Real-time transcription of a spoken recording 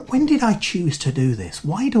when did I choose to do this?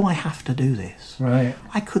 Why do I have to do this? Right.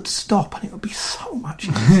 I could stop and it would be so much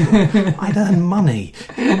easier. I'd earn money.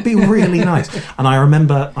 It would be really nice. And I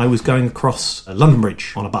remember I was going across London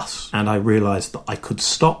Bridge on a bus, and I realised that I could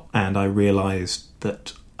stop, and I realised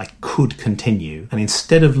that I could continue. And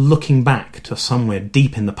instead of looking back to somewhere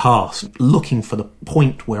deep in the past, looking for the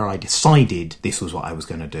point where I decided this was what I was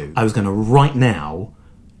going to do, I was going to right now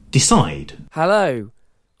decide. Hello,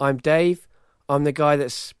 I'm Dave. I'm the guy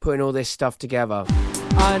that's putting all this stuff together.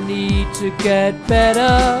 I need to get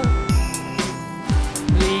better.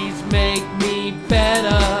 Please make me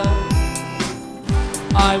better.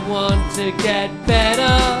 I want to get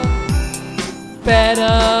better.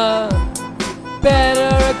 Better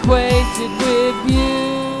acquainted with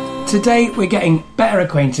you. Today we're getting better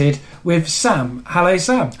acquainted with Sam. Hello,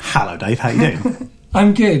 Sam. Hello, Dave. How you doing?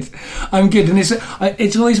 I'm good, and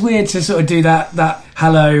it's always weird to sort of do that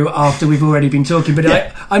hello after we've already been talking, but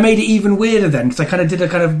yeah. I made it even weirder then, because I kind of did a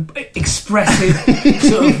kind of expressive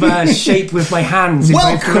sort of shape with my hands.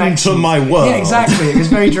 Welcome to my world. Yeah, exactly. It was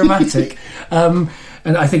very dramatic.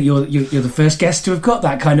 And I think you're the first guest to have got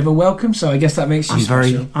that kind of a welcome, so I guess that makes you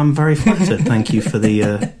special. I'm very flattered. Thank you for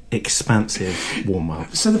the expansive warm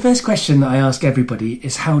welcome. So the first question that I ask everybody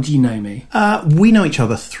is, how do you know me? We know each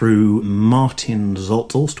other through Martin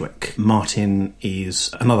Zoltwick. Martin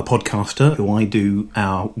is another podcaster who I do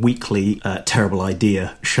our weekly Terrible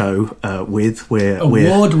Idea show with. We're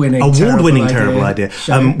award-winning Terrible Idea.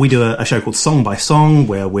 We do a show called Song by Song,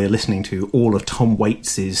 where we're listening to all of Tom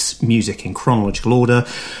Waits' music in chronological order,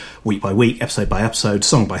 week by week, episode by episode,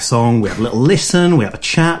 song by song. We have a little listen, we have a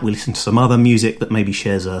chat, we listen to some other music that maybe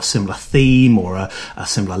shares a similar theme or a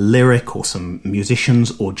similar lyric, or some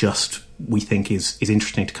musicians, or just we think is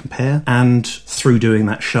interesting to compare. And through doing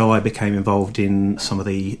that show, I became involved in some of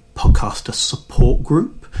the podcaster support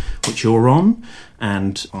group, which you're on,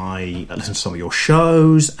 and I listened to some of your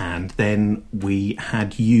shows, and then we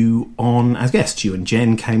had you on as guests. You and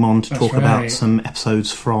Jen came on to talk about some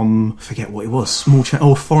episodes from, I forget what it was,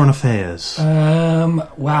 Foreign Affairs.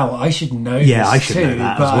 Wow, I should know this. Yeah, I should know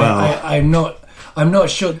that as well. I'm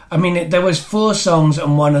not sure. I mean, there was 4 songs,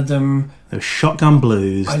 and one of them... There was Shotgun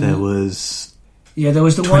Blues, there was the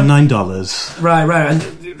 $29. Right.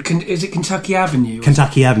 And is it Kentucky Avenue?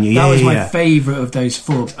 Kentucky Avenue, That was my favourite of those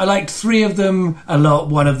 4. I liked 3 of them a lot,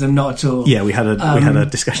 one of them not at all. Yeah, we had a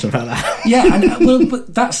discussion about that. Yeah,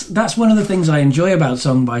 but that's one of the things I enjoy about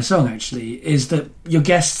Song by Song, actually, is that your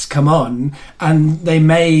guests come on and they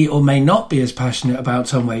may or may not be as passionate about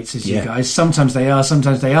Tom Waits as you guys. Sometimes they are,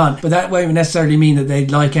 sometimes they aren't. But that won't necessarily mean that they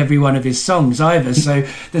like every one of his songs either. So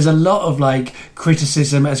there's a lot of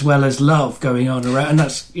criticism as well as love going on around, and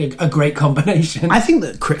that's a great combination. I think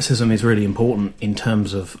that criticism is really important in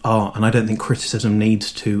terms of art, and I don't think criticism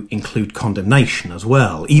needs to include condemnation as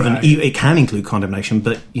well. It can include condemnation,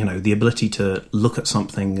 but the ability to look at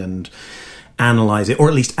something and analyse it, or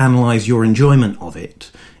at least analyse your enjoyment of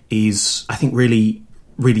it, is, I think, really,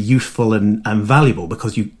 really useful and valuable,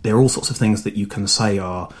 because there are all sorts of things that you can say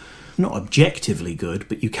are not objectively good,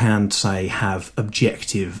 but you can say have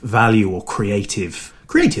objective value or creative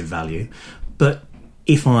value. But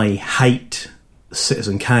if I hate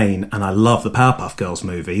Citizen Kane and I love the Powerpuff Girls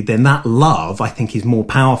movie, then that love, I think, is more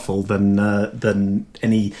powerful than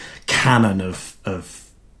any canon of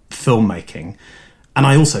filmmaking. And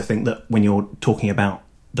I also think that when you're talking about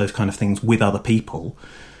those kind of things with other people,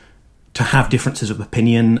 to have differences of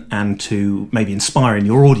opinion and to maybe inspire in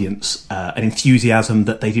your audience an enthusiasm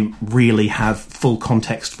that they didn't really have full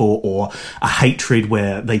context for, or a hatred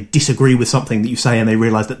where they disagree with something that you say and they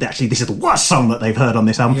realise that actually this is the worst song that they've heard on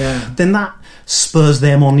this album, then that spurs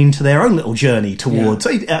them on into their own little journey towards...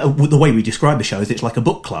 the way we describe the show is it's like a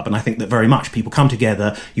book club, and I think that very much people come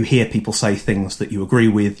together, you hear people say things that you agree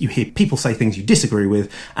with, you hear people say things you disagree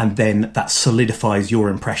with, and then that solidifies your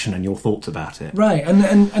impression and your thoughts about it. Right,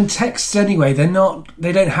 and texts anyway, they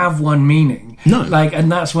don't have one meaning. No.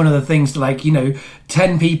 And that's one of the things,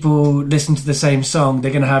 10 people listen to the same song,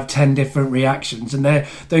 they're going to have 10 different reactions, and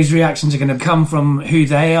those reactions are going to come from who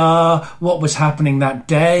they are, what was happening that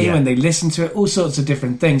day when they listened to it, all sorts of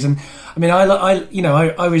different things. And I mean,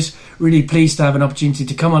 I was really pleased to have an opportunity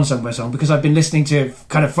to come on Song by Song, because I've been listening to it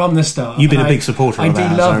kind of from the start. You've been a big supporter of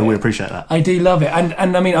that, so we appreciate that. I do love it,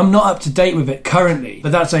 and I mean, I'm not up to date with it currently,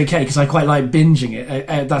 but that's okay, because I quite like binging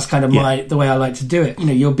it. That's kind of the way I like to do it.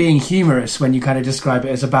 You're being humorous when you kind of describe it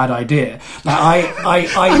as a bad idea.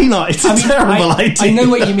 I'm not. It's a terrible idea. I know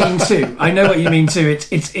what you mean too.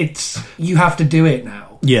 It's you have to do it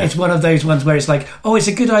now. Yeah. It's one of those ones where it's like, oh, it's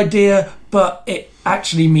a good idea, but it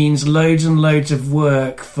actually means loads and loads of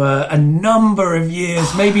work for a number of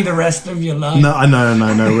years, maybe the rest of your life. No.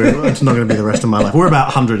 It's not going to be the rest of my life. We're about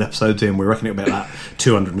 100 episodes in. We're reckoning about that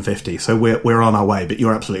 250. So we're on our way. But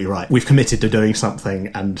you're absolutely right. We've committed to doing something,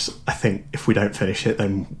 and I think if we don't finish it,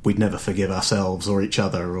 then we'd never forgive ourselves or each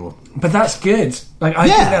other. But that's good. Like, I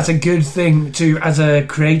think that's a good thing to, as a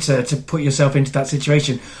creator, to put yourself into that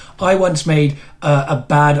situation. I once made a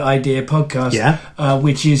bad idea podcast,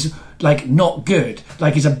 which is like not good.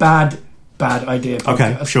 Like, it's a bad idea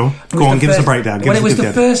podcast. Okay, sure. Go on, give us a breakdown. It was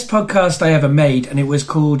the first podcast I ever made, and it was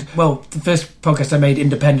called, the first podcast I made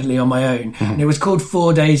independently on my own, and it was called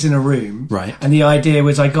 4 Days in a Room. Right. And the idea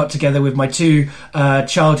was I got together with my two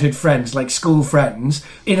childhood friends, like school friends,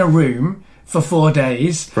 in a room for 4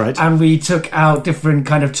 days, right, and we took out different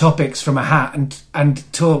kind of topics from a hat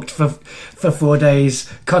and talked for 4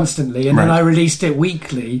 days constantly, and then I released it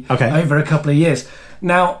weekly over a couple of years.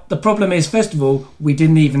 Now, the problem is, first of all, we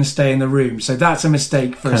didn't even stay in the room. So that's a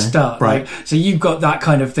mistake for a start. Right. So you've got that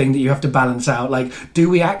kind of thing that you have to balance out. Like, do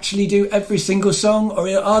we actually do every single song? Or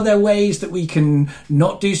are there ways that we can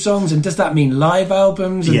not do songs? And does that mean live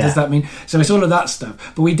albums? And does that mean... So it's all of that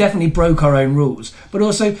stuff. But we definitely broke our own rules. But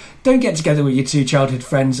also, don't get together with your two childhood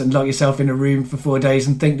friends and lock yourself in a room for 4 days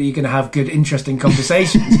and think that you're going to have good, interesting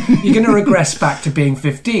conversations. You're going to regress back to being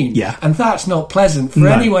 15. Yeah. And that's not pleasant for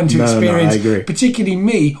anyone to experience, I agree. Particularly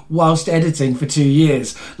me, whilst editing for 2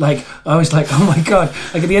 years. Like, I was like, oh my god,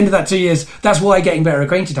 like at the end of that 2 years, that's why Getting Better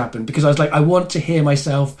Acquainted happened, because I was like, I want to hear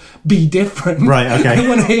myself be different. Right, okay. I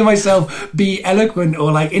want to hear myself be eloquent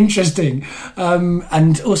or like interesting.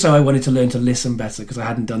 And also I wanted to learn to listen better, because I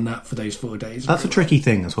hadn't done that for those 4 days. That's a tricky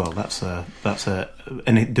thing as well.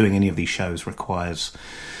 And doing any of these shows requires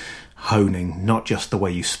honing not just the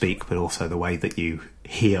way you speak, but also the way that you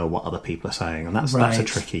hear what other people are saying, and that's a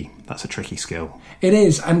tricky skill. It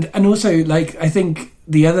is, and also, like, I think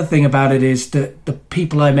the other thing about it is that the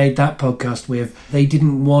people I made that podcast with, they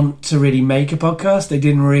didn't want to really make a podcast. They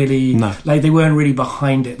didn't really they weren't really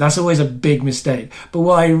behind it. That's always a big mistake. But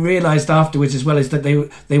what I realised afterwards as well is that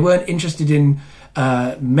they weren't interested in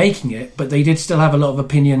making it, but they did still have a lot of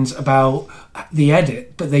opinions about the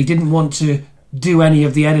edit, but they didn't want to do any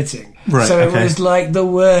of the editing. Right, so it was like the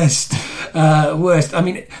worst. I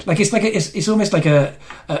mean, like it's almost like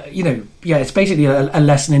it's basically a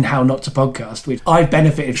lesson in how not to podcast, which I've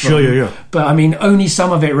benefited from. Sure, yeah. But I mean, only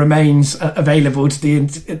some of it remains available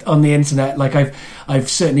to on the internet. Like I've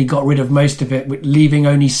certainly got rid of most of it, leaving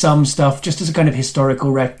only some stuff just as a kind of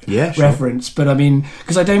historical reference. But I mean,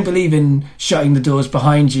 because I don't believe in shutting the doors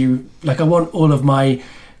behind you. Like, I want all of my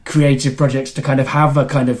creative projects to kind of have a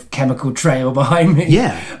kind of chemical trail behind me,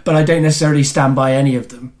 but I don't necessarily stand by any of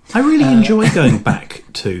them. I really enjoy going back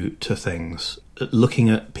to things, looking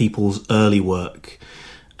at people's early work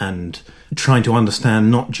and trying to understand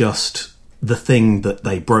not just the thing that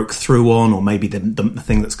they broke through on, or maybe the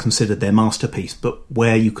thing that's considered their masterpiece, but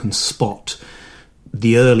where you can spot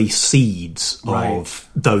the early seeds of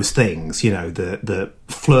those things, the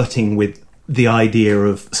flirting with the idea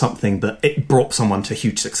of something that it brought someone to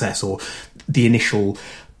huge success, or the initial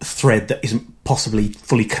thread that isn't possibly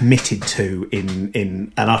fully committed to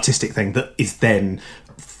in an artistic thing that is then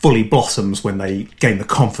fully blossoms when they gain the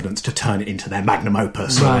confidence to turn it into their magnum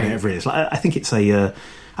opus or whatever it is. Like, I think it's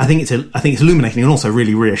illuminating and also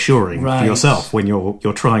really reassuring for yourself when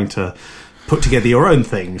you're trying to put together your own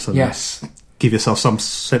things and give yourself some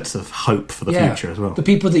sense of hope for the future as well. The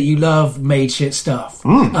people that you love made shit stuff,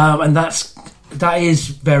 and that is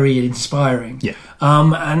very inspiring. Yeah,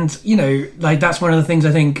 and like that's one of the things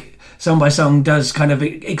I think Song by Song does kind of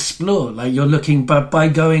explore. Like, you're looking, but by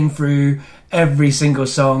going through every single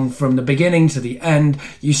song from the beginning to the end,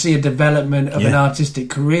 you see a development of an artistic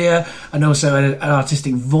career and also an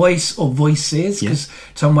artistic voice or voices, because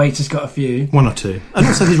Tom Waits has got a few, one or two, and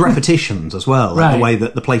also his repetitions as well, like the way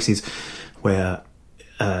that the places where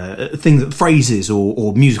phrases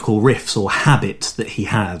or musical riffs or habits that he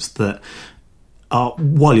has that are,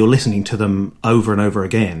 while you're listening to them over and over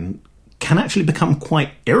again, can actually become quite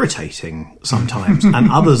irritating sometimes,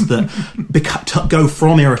 and others that go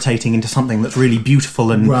from irritating into something that's really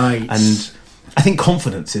beautiful and I think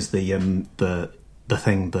confidence is the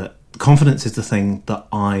thing that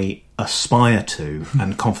I aspire to,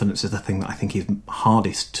 and confidence is the thing that I think is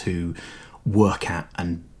hardest to work at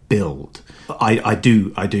and build. I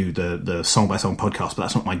do the Song by Song podcast, but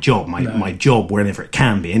that's not my job. My job, wherever it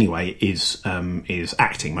can be anyway, is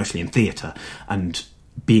acting, mostly in theatre, and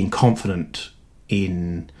being confident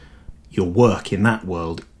in your work in that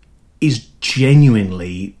world is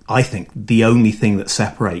genuinely, I think, the only thing that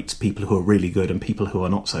separates people who are really good and people who are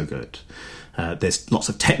not so good. there's lots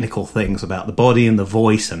of technical things about the body and the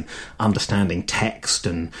voice and understanding text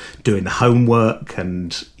and doing the homework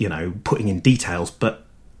and, putting in details. But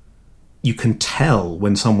you can tell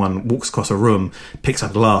when someone walks across a room, picks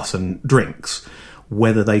up a glass and drinks,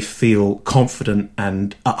 whether they feel confident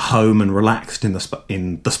and at home and relaxed in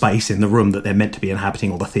the space, in the room that they're meant to be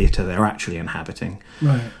inhabiting or the theatre they're actually inhabiting.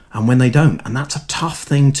 Right. And when they don't. And that's a tough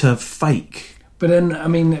thing to fake. But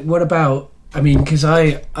then, what about... because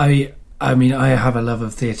I have a love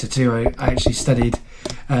of theatre too. I actually studied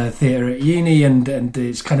theatre at uni, and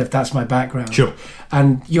it's kind of, that's my background. Sure.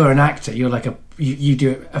 And you're an actor. You're like you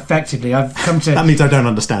do it effectively. I've come to... That means I don't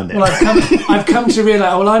understand it. Well, I've come to realise.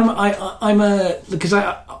 Well, because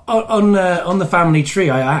on the family tree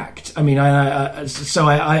I act. I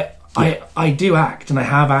do act, and I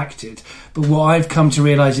have acted. But what I've come to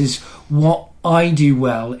realise is what I do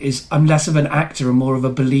well is I'm less of an actor and more of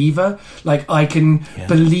a believer. Like, I can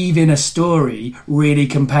believe in a story really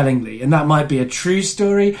compellingly, and that might be a true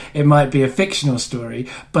story, it might be a fictional story,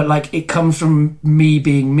 but like, it comes from me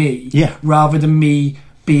being me, rather than me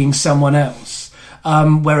being someone else.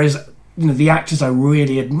 Whereas the actors I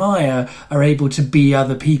really admire are able to be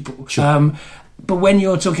other people. Sure. But when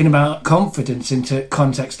you're talking about confidence into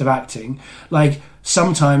context of acting, like,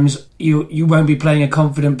 sometimes you won't be playing a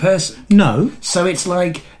confident person. No. So it's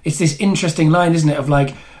like, it's this interesting line, isn't it, of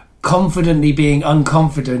like confidently being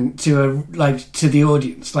unconfident to the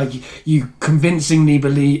audience. Like, you convincingly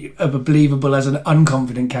believable as an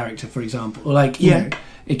unconfident character, for example. Or like, you know,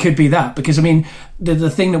 it could be that, because the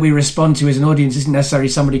thing that we respond to as an audience isn't necessarily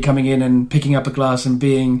somebody coming in and picking up a glass and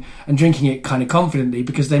drinking it kind of confidently,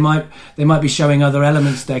 because they might be showing other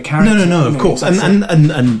elements of their character. No, of course, and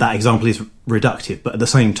that example is reductive, but at the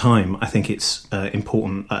same time, I think it's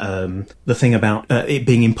important. The thing about it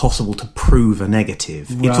being impossible to prove a negative,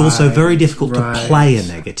 it's also very difficult to play a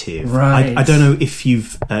negative. Right. I don't know if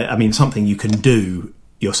you've, something you can do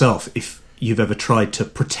yourself if you've ever tried to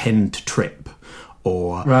pretend to trip.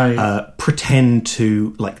 Or pretend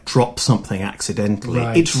to drop something accidentally.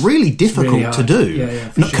 Right. It's really difficult to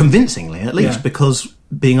do, not convincingly at least, because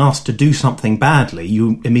being asked to do something badly,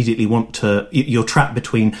 you immediately you're trapped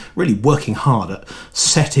between really working hard at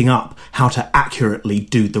setting up how to accurately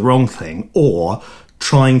do the wrong thing, or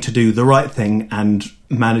trying to do the right thing and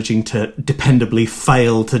managing to dependably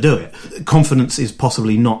fail to do it. Confidence is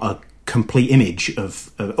possibly not a complete image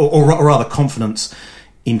of, or rather confidence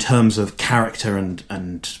in terms of character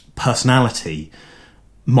and personality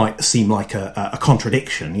might seem like a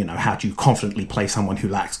contradiction. How do you confidently play someone who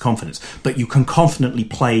lacks confidence? But you can confidently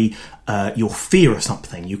play your fear of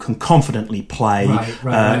something. You can confidently play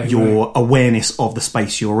your awareness of the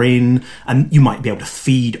space you're in, and you might be able to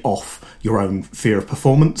feed off your own fear of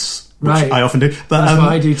performance, which I often do. But that's what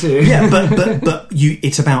I do too. but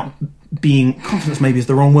it's about being, confidence maybe is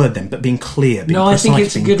the wrong word then, but being clear, being precise, I think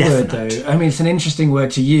it's a good definite word though. It's an interesting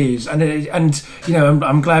word to use, and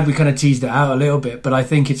I'm glad we kind of teased it out a little bit, but I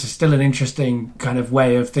think it's still an interesting kind of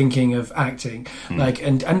way of thinking of acting,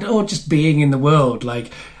 or just being in the world,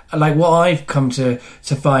 like what I've come to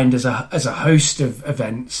find as a host of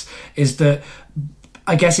events is that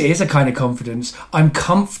I guess it is a kind of confidence. I'm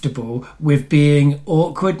comfortable with being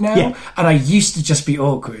awkward now, and I used to just be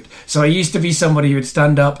awkward. So I used to be somebody who would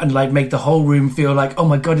stand up and make the whole room feel like, oh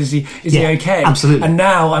my god, is he okay? Absolutely. And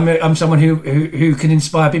now I'm someone who can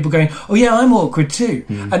inspire people going, oh yeah, I'm awkward too.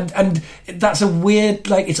 And that's a weird,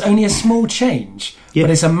 it's only a small change. But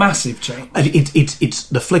it's a massive change. It's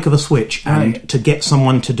the flick of a switch, and to get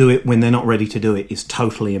someone to do it when they're not ready to do it is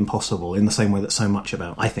totally impossible, in the same way that so much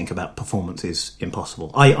I think about performance is impossible.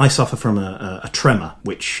 I suffer from a tremor,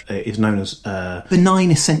 which is known as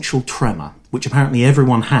benign essential tremor, which apparently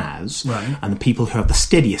everyone has, and the people who have the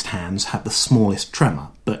steadiest hands have the smallest tremor,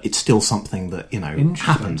 but it's still something that,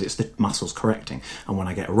 happens. It's the muscles correcting. And when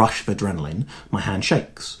I get a rush of adrenaline, my hand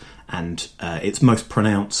shakes. And it's most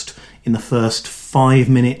pronounced in the first 5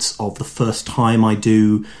 minutes of the first time I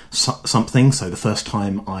do something. So the first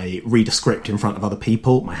time I read a script in front of other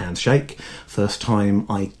people, my hands shake. First time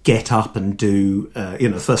I get up and do,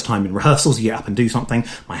 the first time in rehearsals you get up and do something,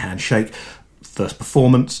 my hands shake. First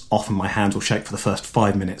performance, often my hands will shake for the first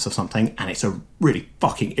 5 minutes of something, and it's a really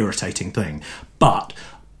fucking irritating thing. But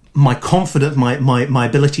my confidence, my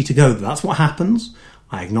ability to go, that's what happens.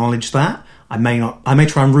 I acknowledge that. I may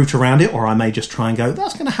try and root around it, or I may just try and go,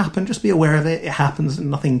 that's going to happen, just be aware of it, it happens,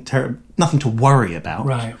 and nothing to worry about.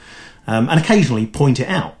 Right. And occasionally point it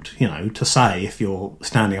out, to say, if you're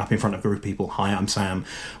standing up in front of a group of people, hi, I'm Sam,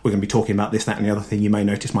 we're going to be talking about this, that, and the other thing, you may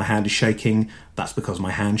notice my hand is shaking, that's because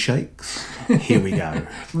my hand shakes. Here we go.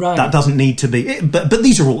 Right. That doesn't need to be, but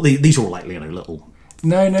these are all little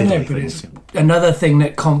No, but it's another thing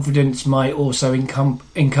that confidence might also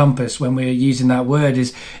encompass when we're using that word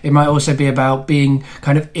is it might also be about being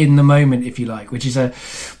kind of in the moment, if you like, which is a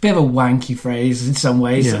bit of a wanky phrase in some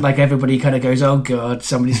ways. Yeah. Like everybody kind of goes, oh God,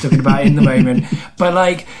 somebody's talking about in the moment. But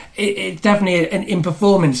like it definitely, in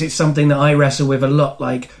performance, it's something that I wrestle with a lot.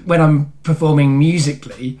 Like when I'm performing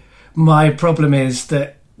musically, my problem is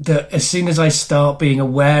that as soon as I start being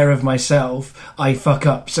aware of myself, I fuck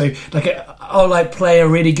up. So like I'll like play a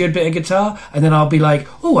really good bit of guitar and then I'll be like,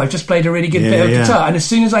 oh, I've just played a really good bit of guitar. And as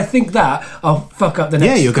soon as I think that, I'll fuck up the next.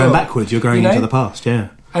 Yeah, you're going backwards. You're going into the past. Yeah.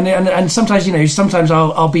 And sometimes, sometimes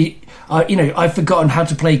I'll be, I've forgotten how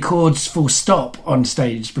to play chords full stop on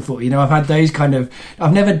stage before. I've had those kind of.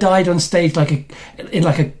 I've never died on stage in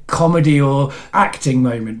a comedy or acting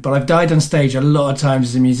moment, but I've died on stage a lot of times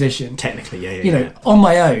as a musician. Technically, yeah. On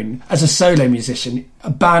my own as a solo musician, a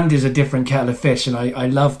band is a different kettle of fish, and I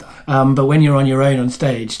love that. But when you're on your own on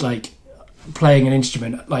stage, like playing an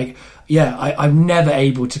instrument, I'm never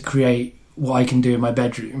able to create what I can do in my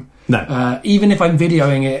bedroom. No, even if I'm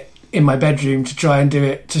videoing it in my bedroom to try and do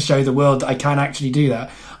it to show the world that I can actually do that,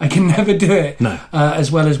 I can never do it as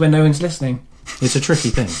well as when no one's listening. It's a tricky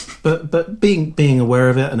thing, but being aware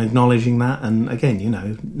of it and acknowledging that, and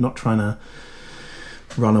again, not trying to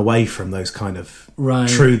run away from those kind of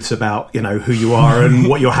truths about who you are and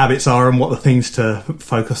what your habits are and what the things to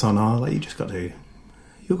focus on are. Like you've got to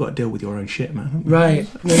deal with your own shit, man. Right.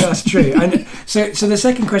 No, that's true. And so the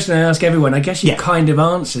second question I ask everyone, I guess you've kind of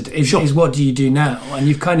answered, is what do you do now? And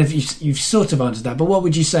you've sort of answered that. But what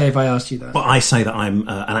would you say if I asked you that? Well, I say that I'm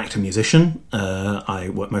an actor-musician. I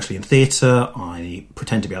work mostly in theatre. I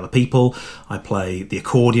pretend to be other people. I play the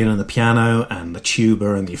accordion and the piano and the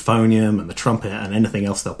tuba and the euphonium and the trumpet and anything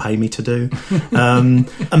else they'll pay me to do. And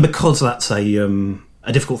because that's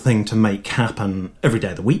a difficult thing to make happen every day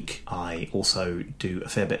of the week, I also do a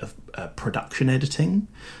fair bit of production editing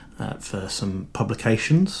for some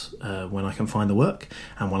publications when I can find the work.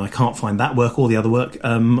 And when I can't find that work or the other work,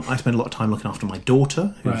 I spend a lot of time looking after my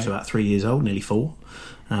daughter, who's about 3 years old, nearly 4.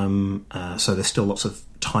 So there's still lots of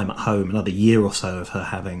time at home, another year or so of her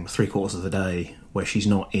having 3/4 of the day where she's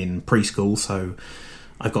not in preschool, so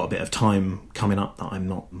I've got a bit of time coming up that I'm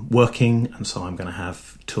not working, and so I'm going to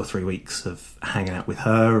have 2 or 3 weeks of hanging out with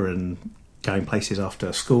her and going places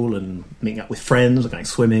after school and meeting up with friends, going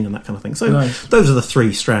swimming and that kind of thing. So Those are the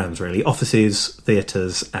 3 strands, really: offices,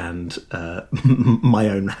 theatres, and my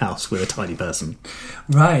own house with a tiny person.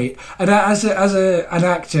 Right. And as an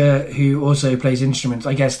actor who also plays instruments,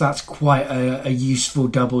 I guess that's quite a useful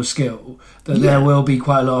double skill. There will be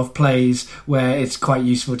quite a lot of plays where it's quite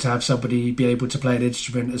useful to have somebody be able to play an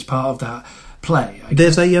instrument as part of that play.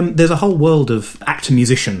 There's a whole world of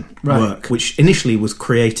actor-musician work, which initially was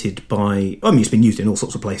created by, it's been used in all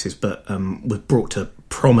sorts of places, but was brought to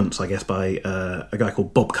prominence, I guess, by a guy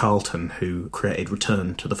called Bob Carlton, who created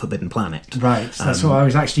Return to the Forbidden Planet. Right, that's what I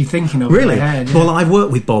was actually thinking of. Really? In my head, yeah. Well, I've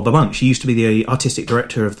worked with Bob a bunch. He used to be the artistic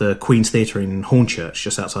director of the Queen's Theatre in Hornchurch,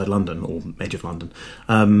 just outside London, or edge of London.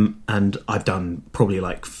 And I've done probably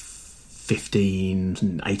like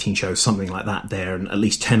 15, 18 shows, something like that there, and at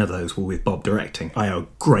least 10 of those were with Bob directing. I owe a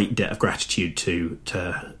great debt of gratitude to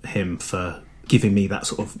him for giving me that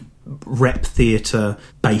sort of rep theatre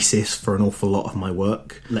basis for an awful lot of my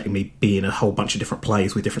work, letting me be in a whole bunch of different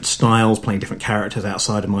plays with different styles, playing different characters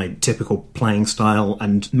outside of my typical playing style,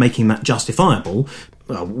 and making that justifiable.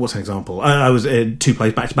 Well, what's an example? I was 2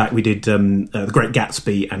 plays back to back. We did The Great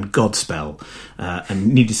Gatsby and Godspell,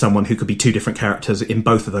 and needed someone who could be 2 different characters in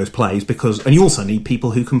both of those plays, and you also need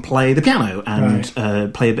people who can play the piano and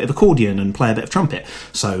play a bit of accordion and play a bit of trumpet.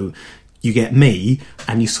 So you get me,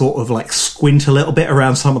 and you sort of like squint a little bit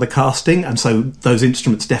around some of the casting, and so those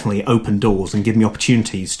instruments definitely open doors and give me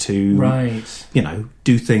opportunities to,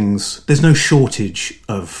 do things. There's no shortage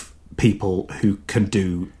of people who can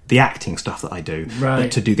do the acting stuff that I do,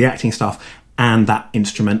 but to do the acting stuff and that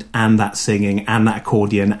instrument and that singing and that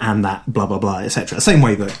accordion and that blah blah blah, etc. The same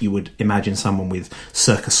way that you would imagine someone with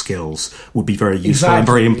circus skills would be very useful and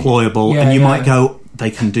very employable, and you might go,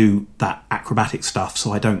 they can do that acrobatic stuff,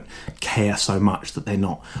 so I don't care so much that they're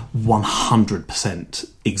not 100%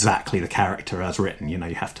 exactly the character as written. You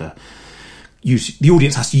have to the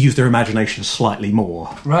audience has to use their imagination slightly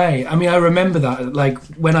more. Right. I mean, I remember that. Like,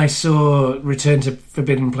 when I saw Return to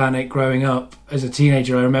Forbidden Planet growing up as a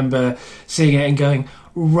teenager, I remember seeing it and going,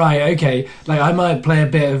 right, okay, like I might play a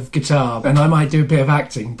bit of guitar and I might do a bit of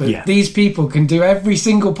acting, but these people can do every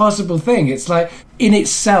single possible thing. It's like, in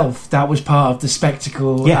itself, that was part of the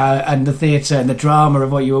spectacle and the theatre and the drama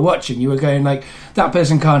of what you were watching. You were going like, that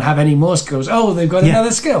person can't have any more skills. Oh, they've got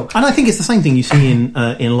another skill. And I think it's the same thing you see in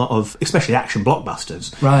a lot of, especially action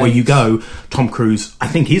blockbusters, where you go, Tom Cruise, I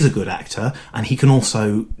think he's a good actor, and he can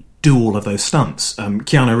also do all of those stunts.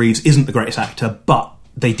 Keanu Reeves isn't the greatest actor, but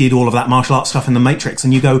they did all of that martial arts stuff in The Matrix,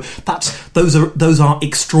 and you go, those are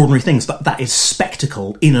extraordinary things. That is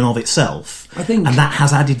spectacle in and of itself, I think, and that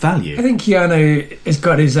has added value. I think Keanu has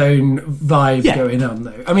got his own vibe going on,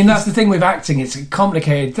 though. I mean, that's the thing with acting; it's a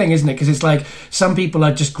complicated thing, isn't it? Because it's like some people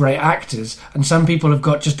are just great actors, and some people have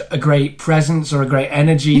got just a great presence or a great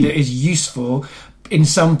energy that is useful in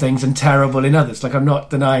some things and terrible in others. Like, I'm not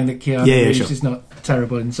denying that Keanu Reeves is not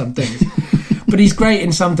terrible in some things. But he's great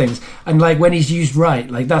in some things, and like when he's used right,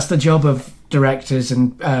 like that's the job of directors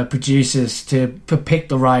and producers to pick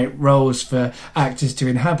the right roles for actors to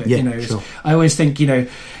inhabit. I always think,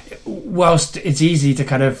 whilst it's easy to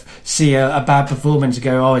kind of see a bad performance and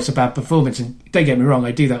go, oh, it's a bad performance, and don't get me wrong,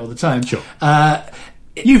 I do that all the time. Sure.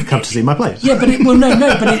 You've come to see my plays. Yeah, but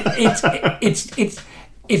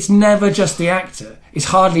it's never just the actor. It's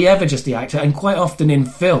hardly ever just the actor, and quite often in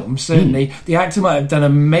film, certainly, the actor might have done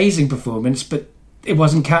an amazing performance, but it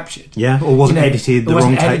wasn't captured. Yeah, or wasn't edited. The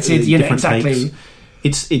wrong edited. Exactly.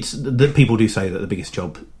 Takes. It's that people do say that the biggest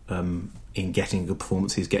job in getting a good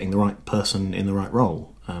performance is getting the right person in the right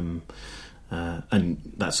role, and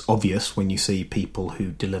that's obvious when you see people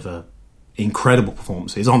who deliver incredible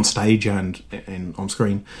performances on stage and on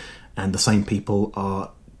screen, and the same people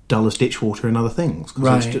are dull as ditch water in other things.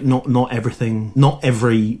 Right. Not everything, not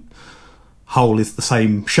every hole is the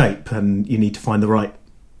same shape, and you need to find the right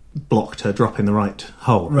block to drop in the right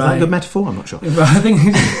hole. Right. Is that a good metaphor? I'm not sure. I think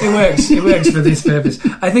it works. It works for this purpose.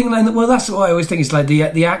 I think, well, that's what I always think. It's like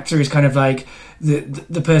the actor is kind of like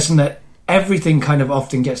the person that everything kind of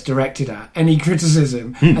often gets directed at, any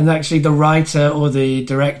criticism, and actually the writer or the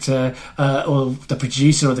director or the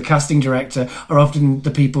producer or the casting director are often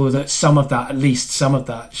the people that at least some of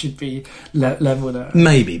that should be levelled at.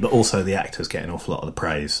 Maybe, but also the actors get an awful lot of the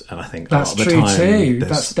praise, and I think that's a lot of true the time, too.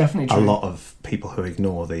 That's definitely true. A lot of people who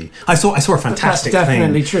ignore I saw a fantastic that's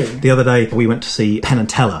definitely thing true. The other day. We went to see Penn and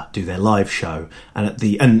Teller do their live show, and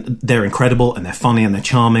they're incredible, and they're funny, and they're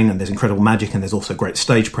charming, and there's incredible magic, and there's also great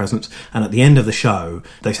stage presence. And at the end of the show,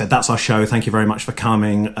 they said, "That's our show. Thank you very much for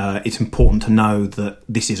coming. It's important to know that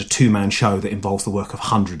this is a two-man show that involves the work of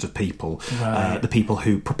hundreds of people. Right. The people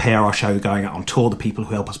who prepare our show going out on tour, the people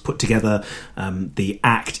who help us put together the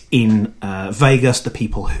act in Vegas, the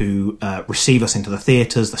people who receive us into the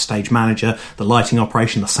theatres, the stage manager, the lighting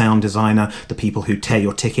operation, the sound designer, the people who tear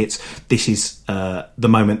your tickets. This is the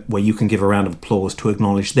moment where you can give a round of applause to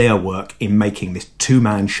acknowledge their work in making this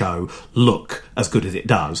two-man show look as good as it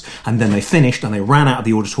does." And then they finished and they ran out of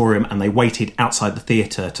the auditorium and they waited outside the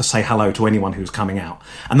theatre to say hello to anyone who was coming out.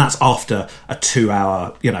 And that's after a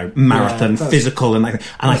 2-hour, marathon, physical, and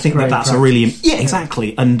I think that's a really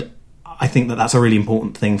exactly. And I think that's a really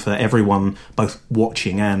important thing for everyone, both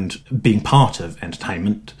watching and being part of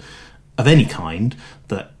entertainment of any kind,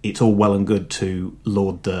 that it's all well and good to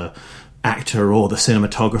laud the actor or the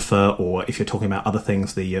cinematographer, or if you're talking about other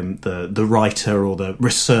things, the writer or the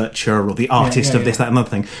researcher or the artist of this, that, and other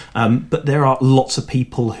thing. But there are lots of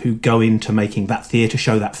people who go into making that theatre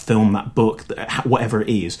show, that film, that book, whatever it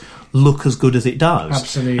is, look as good as it does.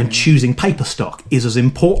 Absolutely. And choosing paper stock is as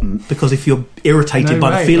important, because if you're irritated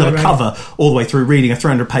by the feel of a cover all the way through reading a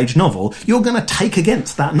 300-page novel, you're going to take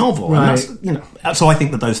against that novel. Right. And that's, so I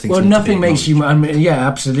think that those things. Well, nothing makes you.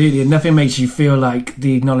 Absolutely, and nothing makes you feel like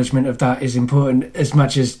the acknowledgement of that is important as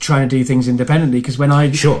much as trying to do things independently. Because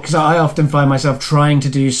I often find myself trying to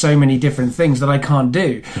do so many different things that I can't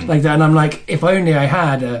do like that, and I'm like, if only I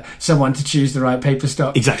had someone to choose the right paper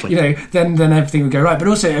stock. Exactly. Then everything would go right. But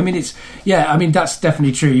also, that's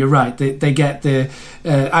definitely true. You're right. They get the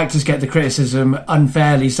actors get the criticism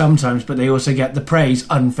unfairly sometimes, but they also get the praise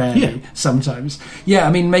unfairly sometimes. Yeah,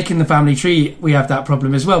 Making the Family Tree, we have that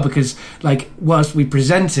problem as well, because whilst we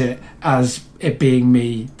present it as it being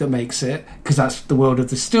me that makes it, because that's the world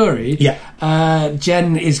of the story.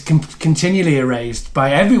 Jen is continually erased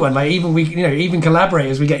by everyone. Even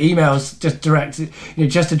collaborators, we get emails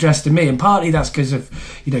just addressed to me, and partly that's because of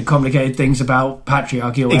complicated things about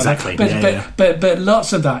patriarchy or whatever. Exactly. But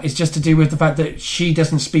lots of that is just to do with the fact that she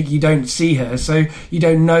doesn't speak. You don't see her, so you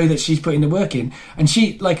don't know that she's putting the work in. And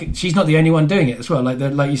she's not the only one doing it as well.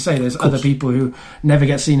 Like you say, there's other people who never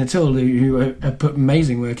get seen at all who have put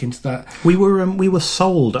amazing work into that. We were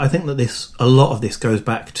sold. I think that this a lot of this goes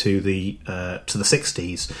back to the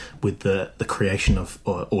 60s with the creation of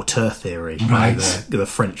auteur theory by the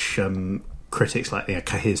French critics like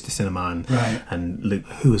Cahiers du Cinéma and Luc,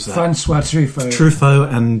 who was that? Francois Truffaut.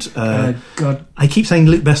 Truffaut and God. I keep saying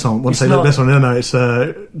Luc Besson. I want to say Luc Besson. No, it's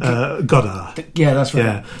Godard. Yeah, that's right.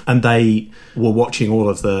 Yeah, and they were watching all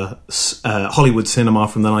of the Hollywood cinema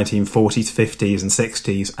from the 1940s, 50s, and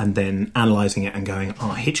 60s, and then analysing it and going,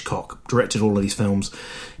 Hitchcock directed all of these films.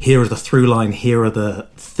 Here are the through line. Here are the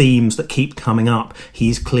themes that keep coming up.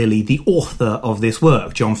 He's clearly the author of this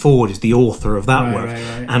work. John Ford is the author of that work,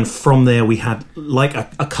 and from there we had like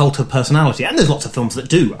a cult of personality. And there's lots of films that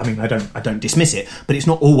do. I mean, I don't dismiss it, but it's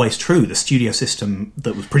not always true. The studio system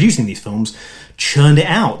that was producing these films churned it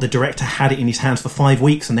out. The director had it in his hands for 5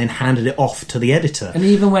 weeks and then handed it off to the editor. And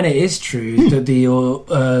even when it is true that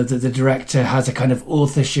the director has a kind of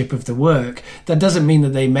authorship of the work, that doesn't mean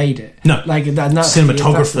that they made it. No, like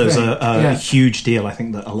cinematographers are a huge deal. I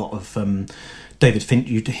think that a lot of David Fincher,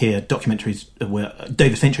 you'd hear documentaries where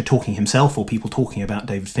David Fincher talking himself or people talking about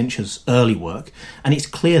David Fincher's early work, and it's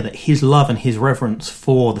clear that his love and his reverence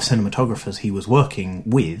for the cinematographers he was working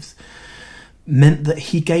with meant that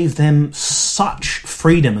he gave them such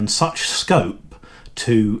freedom and such scope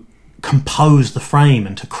to compose the frame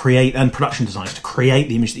and to create, and production designs to create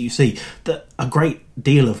the image that you see, that a great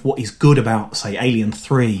deal of what is good about, say, Alien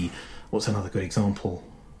 3, what's another good example?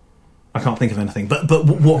 I can't think of anything, but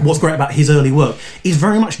what's great about his early work is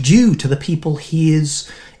very much due to the people he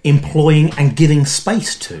is employing and giving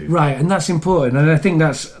space to. Right, and that's important. And I think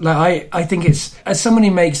that's like I think it's, as someone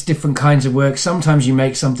who makes different kinds of work, sometimes you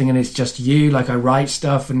make something and it's just you. Like I write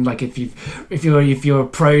stuff, and like if you're a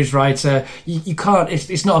prose writer, you can't.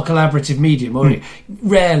 It's not a collaborative medium, or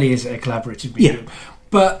rarely is it a collaborative medium. Yeah.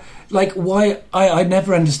 But like, why I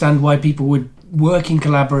never understand why people would work in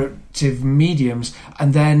collaborative mediums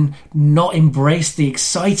and then not embrace the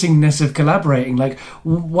excitingness of collaborating. Like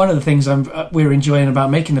one of the things we're enjoying about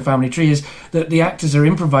making the family tree is that the actors are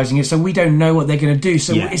improvising it, so we don't know what they're going to do,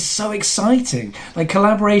 so it's so exciting. Like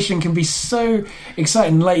collaboration can be so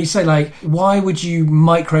exciting. Like you say, like why would you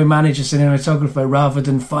micromanage a cinematographer rather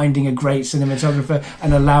than finding a great cinematographer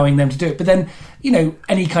and allowing them to do it? But then, you know,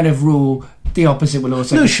 any kind of rule, the opposite will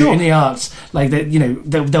also be true in the arts. Like that, you know,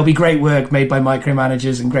 there'll be great work made by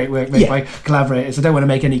micromanagers and great work made by collaborators. I don't want to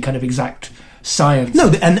make any kind of exact science. No,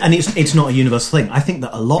 and it's not a universal thing. I think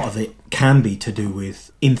that a lot of it can be to do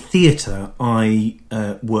with, in theatre, I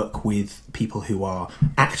work with people who are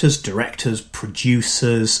actors, directors,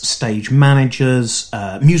 producers, stage managers,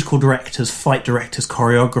 musical directors, fight directors,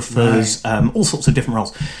 choreographers, all sorts of different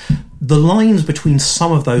roles. The lines between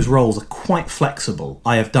some of those roles are quite flexible.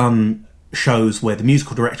 I have done shows where the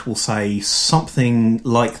musical director will say something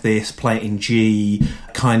like this, play it in G,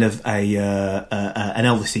 kind of an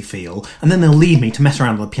Elvis-y feel, and then they'll leave me to mess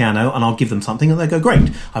around with the piano, and I'll give them something, and they go, great.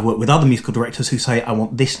 I've worked with other musical directors who say, I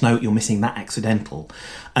want this note, you're missing that accidental.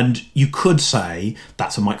 And you could say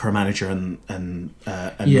that's a micromanager and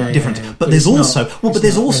different. Yeah. But there's also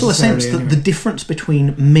a sense that the difference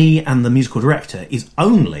between me and the musical director is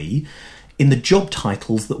only in the job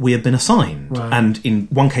titles that we have been assigned. Right. And in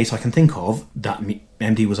one case I can think of, that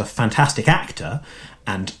MD was a fantastic actor,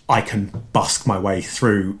 and I can busk my way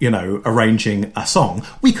through, you know, arranging a song.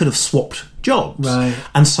 We could have swapped jobs. Right.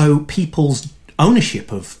 And so people's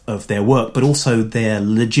ownership of their work, but also their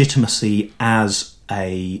legitimacy as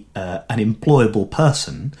an employable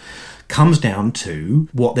person, comes down to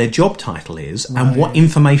what their job title is and what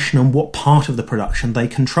information and what part of the production they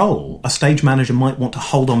control. A stage manager might want to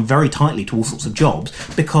hold on very tightly to all sorts of jobs,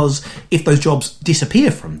 because if those jobs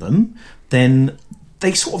disappear from them, then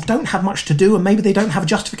they sort of don't have much to do, and maybe they don't have a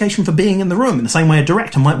justification for being in the room in the same way a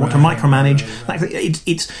director might want to micromanage.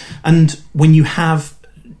 And when you have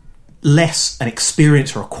less an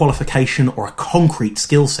experience or a qualification or a concrete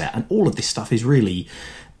skill set, and all of this stuff is really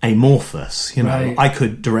amorphous, you know. I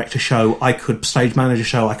could direct a show, I could stage manage a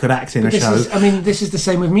show, I could act in a show. This is the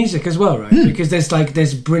same with music as well, right? Because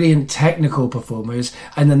there's brilliant technical performers,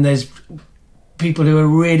 and then there's people who are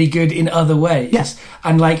really good in other ways. Yes.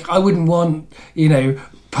 And like, I wouldn't want, you know,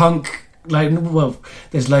 punk, like, well,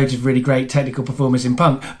 there's loads of really great technical performers in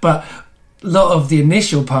punk, but a lot of the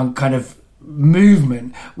initial punk kind of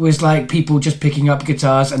movement was like people just picking up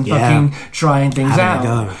guitars and fucking trying things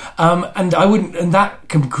out. And I wouldn't, and that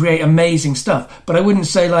can create amazing stuff, but I wouldn't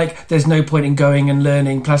say like there's no point in going and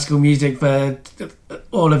learning classical music for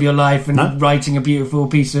all of your life and writing a beautiful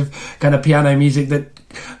piece of kind of piano music that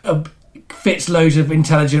fits loads of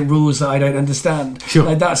intelligent rules that I don't understand. Sure.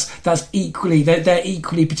 Like that's equally, they're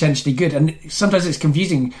equally potentially good, and sometimes it's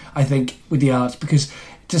confusing, I think, with the arts, because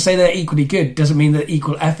to say they're equally good doesn't mean that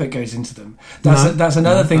equal effort goes into them. That's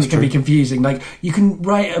another thing that can be confusing. Like, you can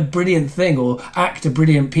write a brilliant thing or act a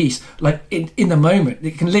brilliant piece, like in the moment.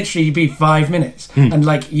 It can literally be 5 minutes, and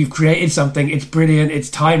like you've created something. It's brilliant. It's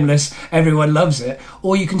timeless. Everyone loves it.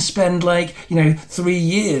 Or you can spend 3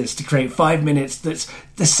 years to create 5 minutes that's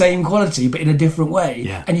the same quality but in a different way.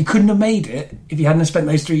 Yeah. And you couldn't have made it if you hadn't spent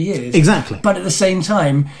those 3 years. Exactly. But at the same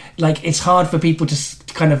time, like, it's hard for people to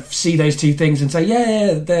kind of see those two things and say,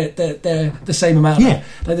 they're the same amount. Yeah.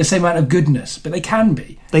 Like the same amount of goodness, but they can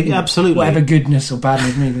be. They absolutely, whatever goodness or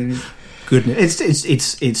badness means. Goodness,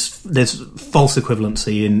 it's there's false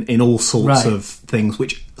equivalency in all sorts of things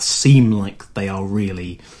which seem like they are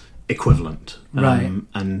really equivalent. Right.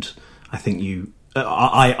 And I think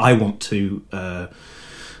I want to,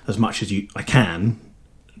 as much as I can,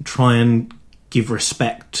 try and give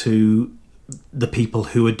respect to the people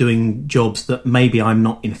who are doing jobs that maybe I'm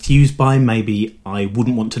not enthused by, maybe I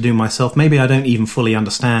wouldn't want to do myself, maybe I don't even fully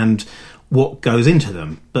understand what goes into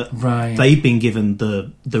them, but they've been given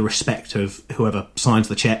the respect of whoever signs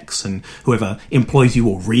the checks and whoever employs you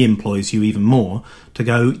or re-employs you even more to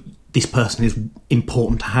go, this person is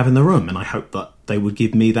important to have in the room, and I hope that they would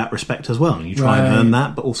give me that respect as well. And you try and earn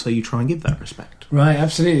that, but also you try and give that respect. Right,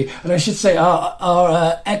 absolutely. And I should say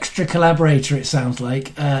our extra collaborator, it sounds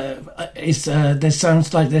like, there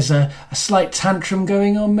sounds like there's a slight tantrum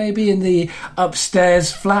going on maybe in the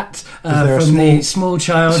upstairs flat from the small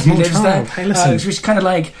child who lives there. Hey, listen. Which kind of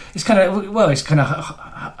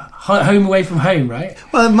home away from home, right?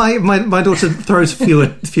 Well, my daughter throws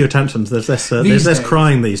fewer tantrums. There's less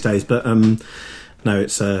crying these days, but no,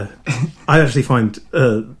 it's. I actually find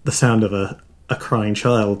the sound of a crying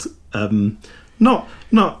child not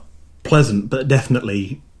pleasant, but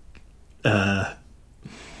definitely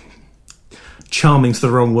charming's the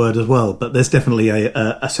wrong word as well. But there's definitely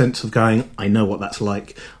a sense of going, I know what that's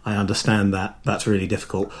like. I understand that. That's really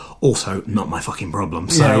difficult. Also, not my fucking problem.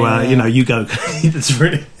 So you go. It's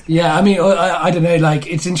really. Yeah, I mean, I don't know. Like,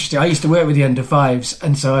 it's interesting. I used to work with the under fives,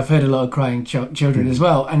 and so I've heard a lot of crying children as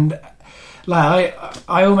well. And like,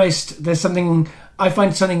 I almost I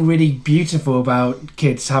find something really beautiful about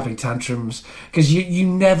kids having tantrums, because you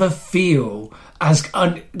never feel as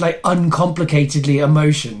uncomplicatedly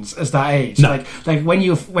emotions as that age. No. Like when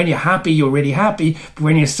you're happy, you're really happy, but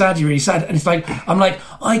when you're sad, you're really sad. And it's like, I'm like,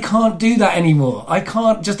 I can't do that anymore. I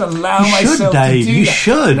can't just allow myself to do that. You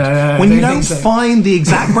should. No, when you don't find the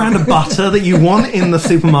exact brand of butter that you want in the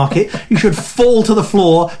supermarket, you should fall to the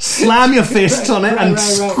floor, slam your fists on it, and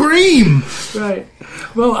scream. Right.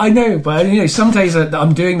 Well, I know, but some days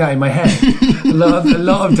I'm doing that in my head. a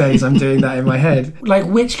lot of days I'm doing that in my head. Like,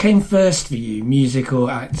 which came first for you, music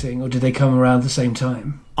or acting, or did they come around the same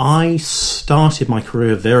time? I started my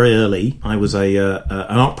career very early. I was an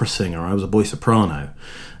opera singer. I was a boy soprano.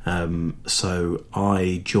 So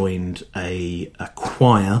I joined a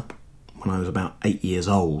choir when I was about 8 years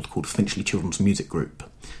old called Finchley Children's Music Group.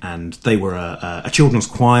 And they were a children's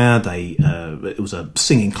choir. It was a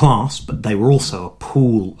singing class, but they were also a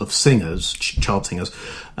pool of singers, child singers,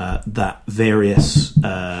 that various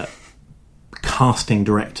casting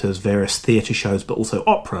directors, various theatre shows, but also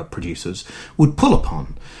opera producers would pull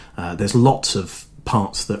upon. There's lots of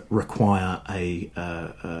parts that require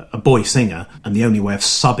a boy singer, and the only way of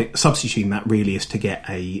substituting that really is to get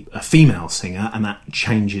a female singer, and that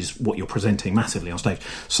changes what you're presenting massively on stage.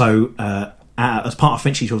 So as part of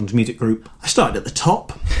Finchley Children's Music Group, I started at the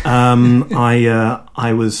top.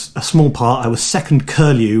 I was a small part. I was second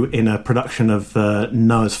curlew in a production of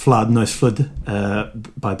Noah's Flood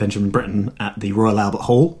by Benjamin Britten at the Royal Albert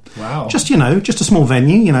Hall. Wow! Just a small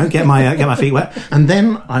venue. Get my feet wet, and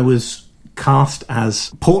then I was cast as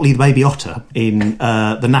Portly the Baby Otter in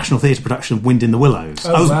the National Theatre production of Wind in the Willows.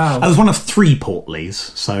 I was one of 3 Portleys,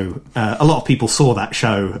 so a lot of people saw that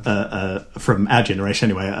show from our generation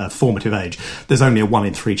anyway, at a formative age. There's only a 1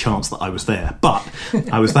 in 3 chance that I was there, but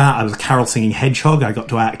I was that. I was a carol singing hedgehog. I got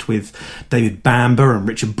to act with David Bamber and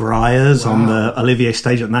Richard Briers on the Olivier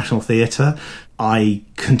stage at the National Theatre. I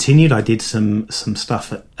continued. I did some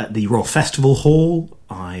stuff at the Royal Festival Hall.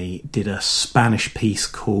 I did a Spanish piece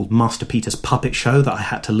called Master Peter's Puppet Show that I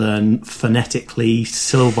had to learn phonetically,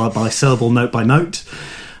 syllable by syllable, note by note.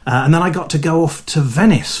 And then I got to go off to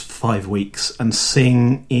Venice for 5 weeks and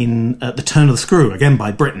sing in The Turn of the Screw, again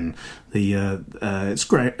by Britten. It's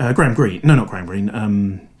Graham Greene. No, not Graham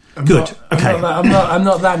Greene. Good. Okay. I'm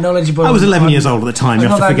not that knowledgeable. I was 11 years old at the time. You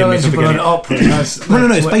have to forgive me for forgetting. Opera. No.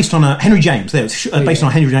 It's based on Henry James. It's based on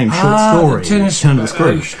a Henry James short story. Turn of the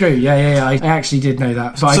Screw. Screw. Yeah. I actually did know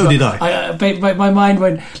that. But So did I. My mind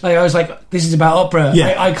went like I was like, this is about opera.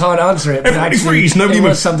 Yeah. I can't answer it. But Everybody actually, freeze, nobody it was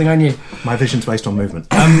moves. something I knew. My vision's based on movement.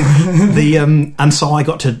 And so I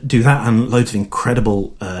got to do that and loads of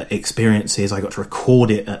incredible experiences. I got to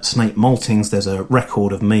record it at Snape Maltings. There's a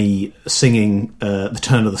record of me singing The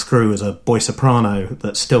Turn of the Screw as a boy soprano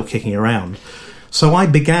that's still kicking around. So I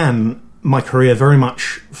began my career very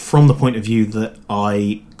much from the point of view that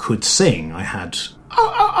I could sing. I had...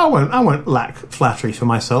 I won't lack flattery for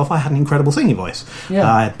myself. I had an incredible singing voice. Yeah.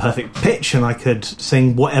 I had perfect pitch and I could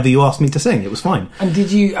sing whatever you asked me to sing. It was fine. And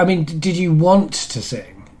did you want to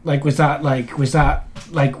sing? Did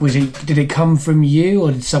it come from you,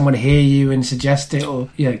 or did someone hear you and suggest it? Or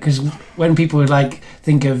because when people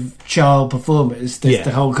think of child performers, there's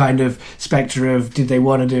the whole kind of spectre of did they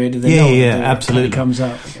want to do it, did they not want to do it? Absolutely. It comes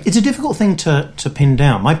up. It's a difficult thing to pin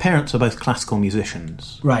down. My parents are both classical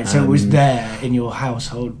musicians. Right, so it was there in your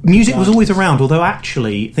household. Music was always around, although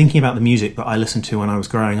actually, thinking about the music that I listened to when I was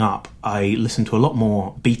growing up, I listened to a lot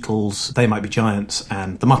more Beatles, They Might Be Giants,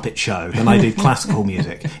 and The Muppet Show than I did classical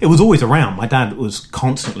music. It was always around. My dad was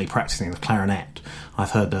constantly practicing the clarinet.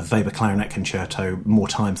 I've heard the Weber Clarinet Concerto more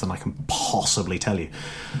times than I can possibly tell you.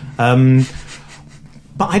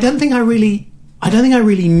 But I don't think I really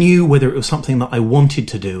knew whether it was something that I wanted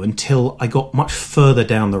to do until I got much further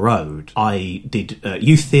down the road. I did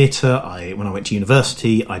youth theatre. When I went to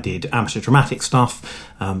university, I did amateur dramatic stuff.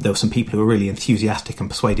 There were some people who were really enthusiastic and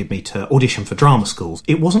persuaded me to audition for drama schools.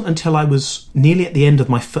 It wasn't until I was nearly at the end of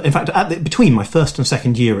between my first and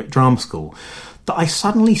second year at drama school, that I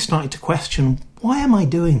suddenly started to question, why am I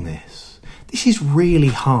doing this? This is really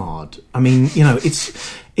hard. I mean,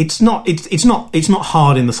 it's not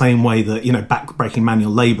hard in the same way that, back-breaking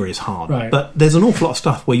manual labour is hard. Right. But there's an awful lot of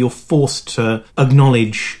stuff where you're forced to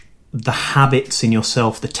acknowledge the habits in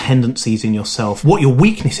yourself, the tendencies in yourself, what your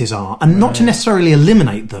weaknesses are, and not to necessarily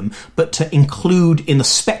eliminate them, but to include in the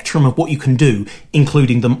spectrum of what you can do,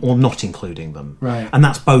 including them or not including them. Right. And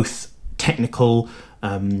that's both technical.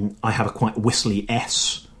 I have a quite whistly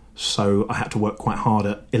S, so I had to work quite hard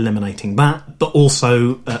at eliminating that, but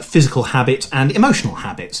also physical habits and emotional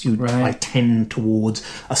habits. I tend towards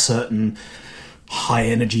a certain high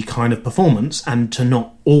energy kind of performance, and to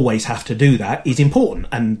not always have to do that is important,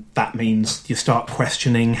 and that means you start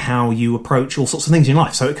questioning how you approach all sorts of things in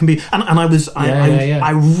life. So it can be, and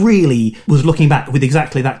I really was looking back with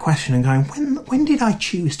exactly that question and going, when did I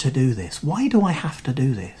choose to do this? Why do I have to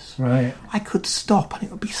do this? Right. I could stop and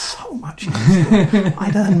it would be so much nicer.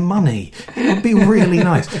 I'd earn money. It would be really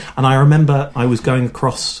nice. And I remember I was going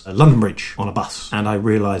across London Bridge on a bus, and I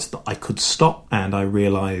realised that I could stop, and I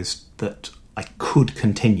realised that I could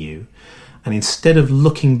continue. And instead of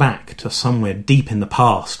looking back to somewhere deep in the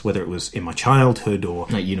past, whether it was in my childhood or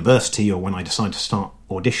at university or when I decided to start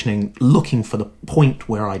auditioning, looking for the point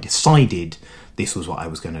where I decided this was what I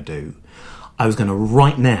was going to do, I was going to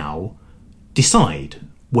right now decide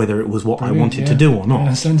whether it was what I wanted to do or not.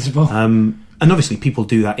 Yeah, sensible. And obviously people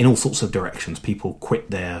do that in all sorts of directions. People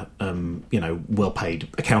quit their, well-paid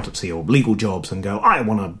accountancy or legal jobs and go, I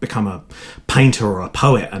want to become a painter or a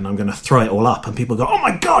poet and I'm going to throw it all up. And people go, oh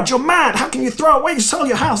my God, you're mad. How can you throw away, sell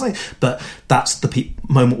your house? But that's the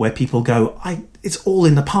moment where people go, it's all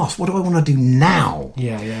in the past. What do I want to do now?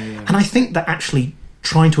 Yeah. And I think that actually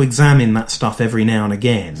trying to examine that stuff every now and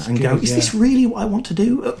again and go, is this really what I want to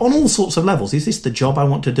do? On all sorts of levels. Is this the job I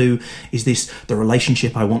want to do? Is this the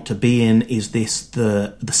relationship I want to be in? Is this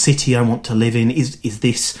the city I want to live in? Is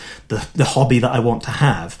this the hobby that I want to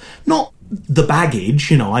have? Not the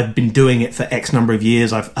baggage, I've been doing it for X number of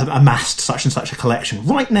years, I've amassed such and such a collection.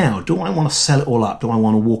 Right now, do I want to sell it all up? Do I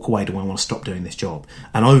want to walk away? Do I want to stop doing this job?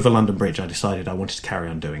 And over London Bridge, I decided I wanted to carry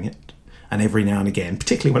on doing it. And every now and again,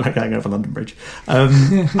 particularly when I'm going over London Bridge,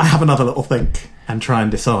 I have another little think and try and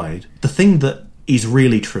decide. The thing that is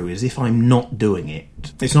really true is if I'm not doing it,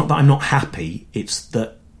 it's not that I'm not happy, it's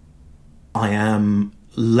that I am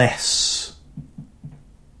less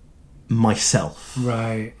myself.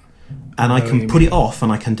 Right. And I can put it off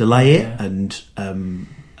and I can delay it, and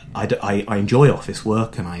I enjoy office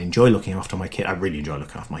work and I enjoy looking after my kid. I really enjoy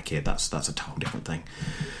looking after my kid. That's a total different thing.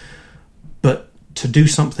 But to do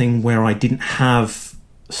something where I didn't have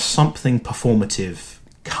something performative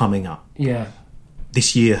coming up. Yeah.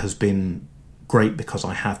 This year has been great because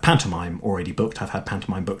I have pantomime already booked. I've had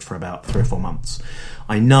pantomime booked for about 3 or 4 months.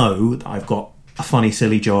 I know that I've got a funny,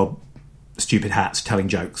 silly job, stupid hats, telling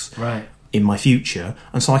jokes. Right. in my future,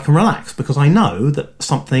 and so I can relax because I know that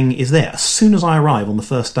something is there. As soon as I arrive on the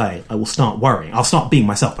first day, I will start worrying. I'll start being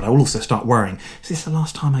myself, but I will also start worrying, is this the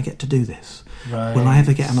last time I get to do this? Right. Will I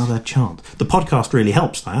ever get another chance? The podcast really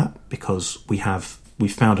helps that because we've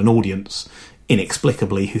found an audience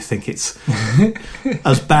inexplicably who think it's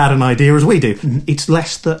as bad an idea as we do. It's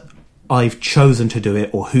less that I've chosen to do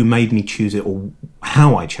it or who made me choose it or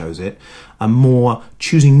how I chose it, and more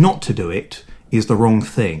choosing not to do it is the wrong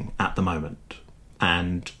thing at the moment.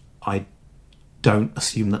 And I don't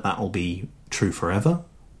assume that will be true forever,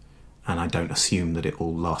 and I don't assume that it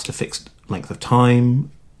will last a fixed length of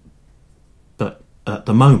time. But at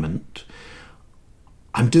the moment,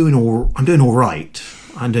 I'm doing all right.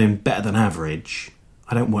 I'm doing better than average.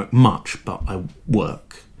 I don't work much, but I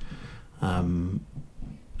work. And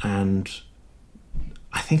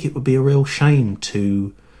I think it would be a real shame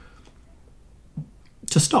to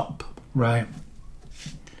stop. Right.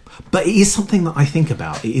 But it is something that I think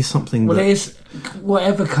about. It is something Well, that... it is,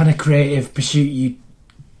 whatever kind of creative pursuit you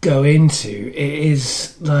go into, it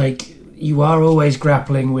is like you are always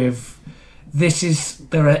grappling with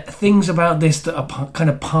there are things about this that are kind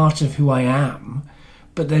of part of who I am,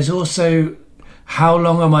 but there's also how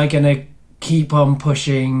long am I going to keep on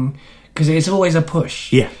pushing, because it's always a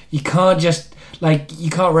push. Yeah. You can't just, you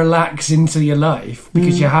can't relax into your life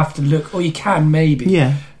because you have to look, or you can maybe.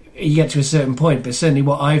 Yeah. You get to a certain point, but certainly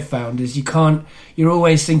what I've found is you're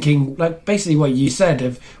always thinking, basically what you said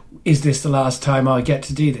of, is this the last time I get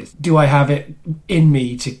to do this? Do I have it in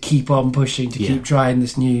me to keep on pushing, to keep trying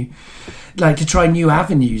this new, to try new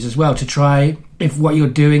avenues as well, to try, if what you're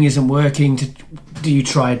doing isn't working, do you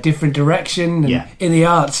try a different direction? And in the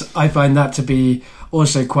arts, I find that to be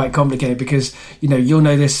also quite complicated because, you'll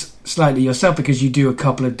know this slightly yourself because you do a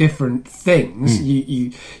couple of different things.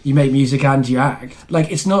 You make music and you act.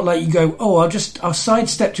 It's not like you go, I'll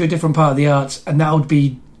sidestep to a different part of the arts, and that would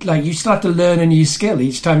be you still have to learn a new skill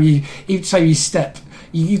each time you step.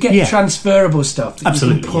 You get transferable stuff that you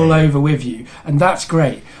can pull over with you, and that's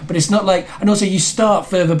great. But it's not and also you start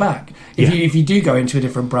further back. If you do go into a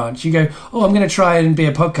different branch, you go, I'm going to try and be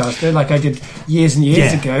a podcaster like I did years and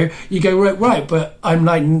years ago. You go, right, but I'm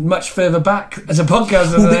much further back as a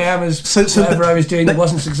podcaster than I am as whatever I was doing that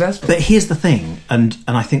wasn't successful. But here's the thing, and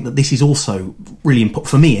I think that this is also really important,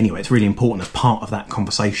 for me anyway, it's really important as part of that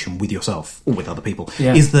conversation with yourself or with other people,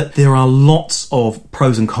 is that there are lots of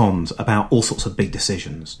pros and cons about all sorts of big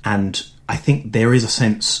decisions. And I think there is a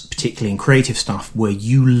sense, particularly in creative stuff, where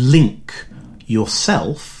you link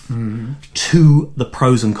yourself to the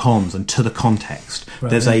pros and cons and to the context. Right.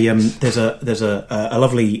 There's a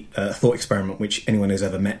lovely thought experiment which anyone who's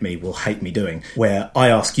ever met me will hate me doing, where I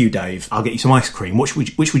ask you, Dave, I'll get you some ice cream. Which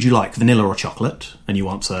would you like, vanilla or chocolate? And you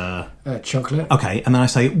answer chocolate. Okay, and then I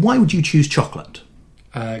say, why would you choose chocolate?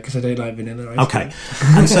 Because I don't like vanilla ice cream. Okay,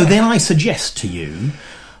 and so then I suggest to you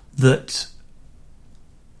that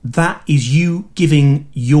is you giving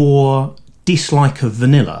your dislike of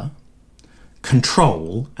vanilla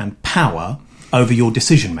control and power over your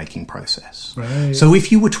decision-making process. Right. So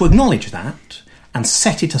if you were to acknowledge that and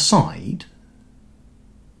set it aside,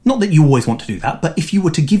 not that you always want to do that, but if you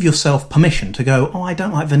were to give yourself permission to go, I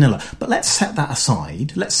don't like vanilla, but let's set that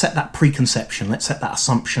aside, let's set that preconception, let's set that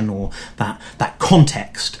assumption or that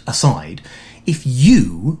context aside. If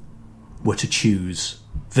you were to choose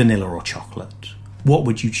vanilla or chocolate, what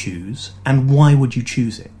would you choose and why would you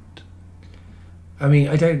choose it? I mean,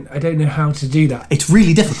 I don't know how to do that. It's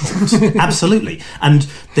really difficult, absolutely. And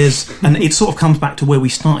it sort of comes back to where we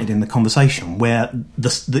started in the conversation, where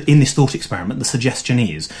in this thought experiment, the suggestion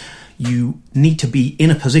is you need to be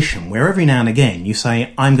in a position where every now and again you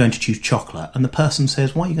say, I'm going to choose chocolate, and the person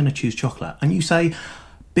says, why are you going to choose chocolate? And you say,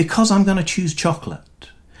 because I'm going to choose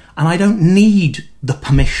chocolate, and I don't need the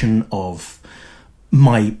permission of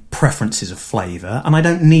my preferences of flavour, and I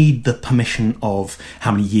don't need the permission of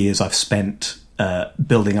how many years I've spent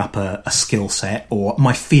building up a skill set or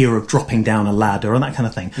my fear of dropping down a ladder and that kind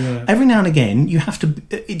of thing. Yeah. Every now and again you have to,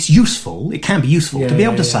 it can be useful to be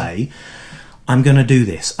able to say, I'm going to do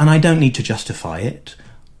this, and I don't need to justify it,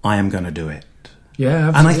 I am going to do it. Yeah,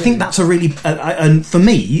 absolutely. And I think that's a really and for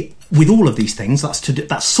me, with all of these things,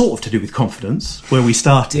 that's sort of to do with confidence, where we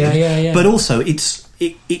started. Yeah. But also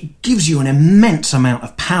it gives you an immense amount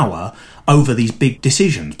of power over these big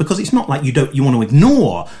decisions, because it's not like you want to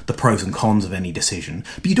ignore the pros and cons of any decision,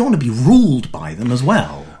 but you don't want to be ruled by them as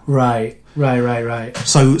well. Right.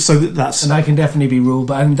 So that's, and I can definitely be ruled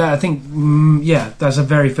by, and that, I think, that's a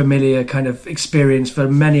very familiar kind of experience for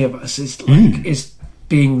many of us. It's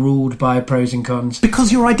being ruled by pros and cons.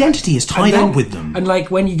 Because your identity is tied up with them. And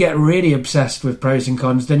like when you get really obsessed with pros and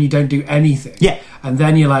cons, then you don't do anything. Yeah. And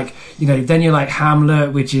then you're like, then you're like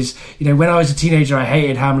Hamlet, which is, when I was a teenager, I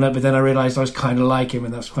hated Hamlet, but then I realised I was kind of like him,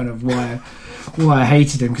 and that's kind of why I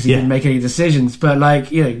hated him, because he didn't make any decisions. But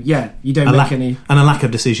like, you don't make any. And a lack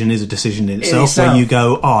of decision is a decision in itself. Where you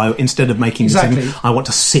go, instead of making decisions, I want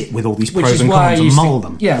to sit with all these pros and cons and mull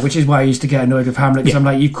them. Yeah, which is why I used to get annoyed with Hamlet, because I'm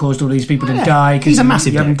like, you've caused all these people to die. He's a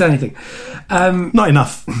massive dick. You haven't done anything. Not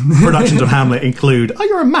enough productions of Hamlet include,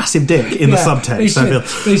 you're a massive dick in the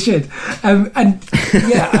subtext. They should.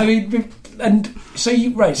 And so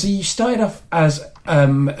you started off as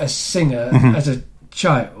a singer as a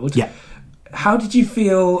child. Yeah. How did you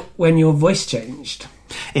feel when your voice changed?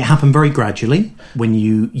 It happened very gradually. When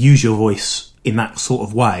you use your voice in that sort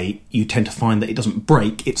of way, you tend to find that it doesn't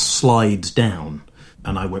break, it slides down.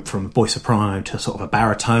 And I went from a voice soprano to sort of a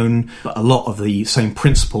baritone, but a lot of the same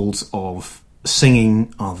principles of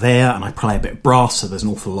singing are there, and I play a bit of brass, so there's an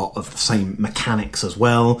awful lot of the same mechanics as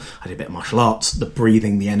well. I did a bit of martial arts, the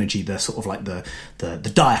breathing, the energy, the sort of like the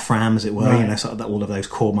diaphragm, as it were, right. Sort of all of those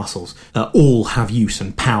core muscles all have use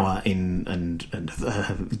and power in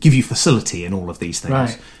and give you facility in all of these things.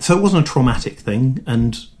 Right. So it wasn't a traumatic thing,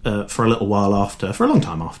 and for a little while after, for a long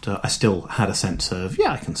time after, I still had a sense of,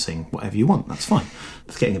 I can sing whatever you want, that's fine.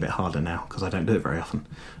 It's getting a bit harder now because I don't do it very often.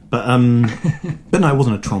 But no, it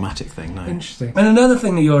wasn't a traumatic thing, no. Interesting. And another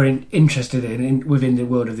thing that you're interested in within the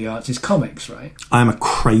world of the arts is comics, right? I'm a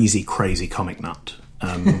crazy, crazy comic nut.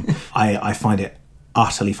 I find it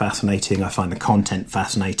utterly fascinating. I find the content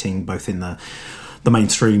fascinating, both in the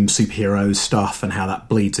mainstream superheroes stuff and how that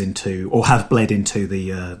bleeds into, or has bled into,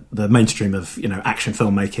 the mainstream of action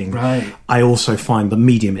filmmaking. Right. I also find the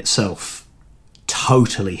medium itself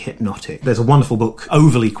totally hypnotic. There's a wonderful book,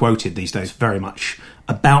 overly quoted these days, very much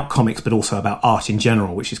about comics, but also about art in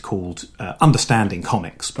general, which is called Understanding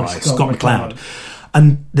Comics by Scott McCloud.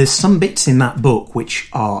 And there's some bits in that book which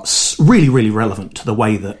are really, really relevant to the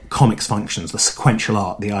way that comics functions, the sequential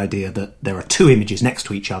art, the idea that there are two images next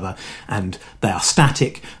to each other and they are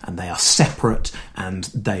static and they are separate and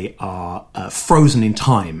they are frozen in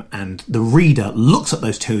time. And the reader looks at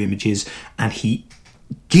those two images and he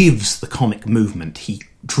gives the comic movement. He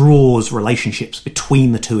draws relationships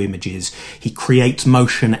between the two images. He creates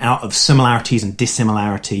motion out of similarities and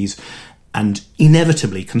dissimilarities, and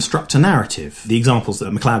inevitably constructs a narrative. The examples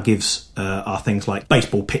that McCloud gives are things like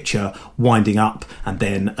baseball pitcher winding up, and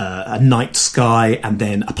then a night sky, and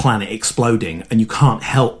then a planet exploding, and you can't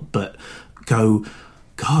help but go,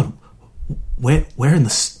 God, where in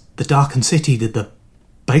the darkened city did the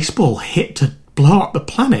baseball hit to blow up the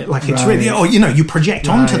planet? Like, it's really, you project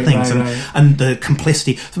onto things and the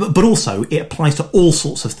complicity, but also it applies to all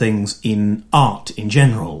sorts of things in art in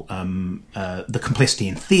general. The complicity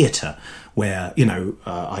in theatre, where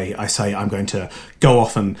I say I'm going to go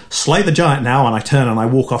off and slay the giant now, and I turn and I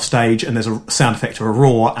walk off stage and there's a sound effect of a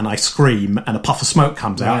roar and I scream and a puff of smoke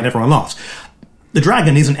comes out and everyone laughs. The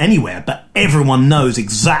dragon isn't anywhere, but everyone knows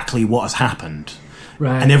exactly what has happened.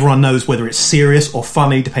 Right. And everyone knows whether it's serious or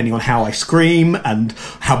funny, depending on how I scream and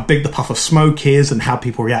how big the puff of smoke is and how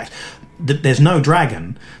people react. There's no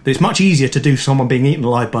dragon. But it's much easier to do someone being eaten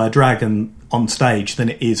alive by a dragon on stage than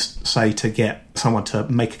it is, say, to get someone to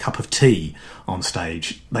make a cup of tea on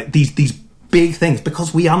stage. Like these big things,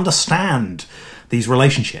 because we understand these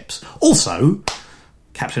relationships. Also,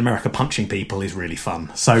 Captain America punching people is really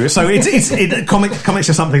fun. So comics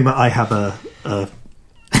are something that I have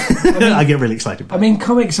I get really excited about. I mean,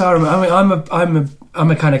 comics are. I'm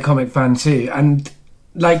a kind of comic fan too, and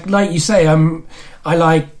like you say, I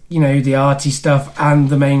like the arty stuff and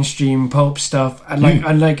the mainstream pulp stuff, and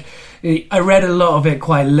I read a lot of it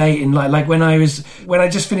quite late in life. Like when I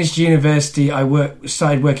just finished university, I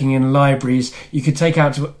started working in libraries. You could take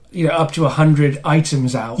out up to 100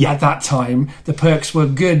 items out at that time. The perks were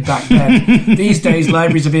good back then. These days,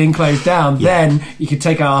 libraries are being closed down. Yeah. Then you could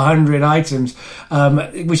take out 100 items,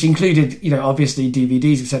 which included, obviously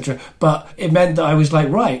DVDs, etc. But it meant that I was like,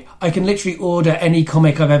 right, I can literally order any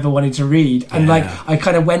comic I've ever wanted to read. And I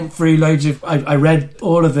kind of went through loads of, I read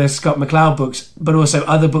all of the Scott McCloud books, but also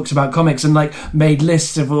other books about comics, and made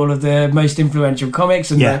lists of all of the most influential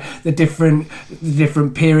comics and the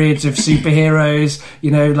different periods of superheroes,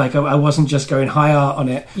 I wasn't just going high art on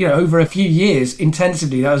it. Over a few years,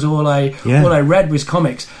 intensively, that was all I read was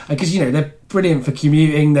comics, because they're brilliant for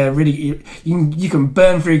commuting. They're really you can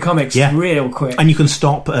burn through comics real quick, and you can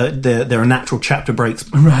stop. There are natural chapter breaks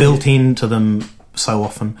built into them so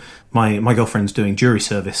often. My girlfriend's doing jury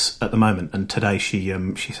service at the moment, and today she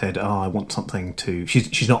said, I want something to...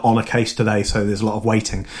 She's not on a case today, so there's a lot of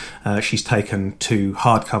waiting. She's taken 2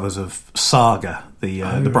 hardcovers of Saga,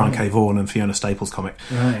 the Brian K. Vaughan and Fiona Staples comic,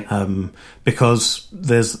 because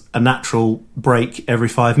there's a natural break every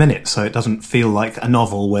 5 minutes, so it doesn't feel like a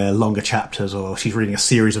novel where longer chapters, or she's reading a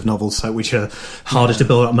series of novels which are harder to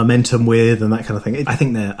build up momentum with, and that kind of thing. I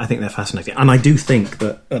think they're fascinating, and I do think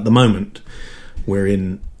that at the moment we're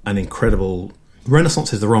in an incredible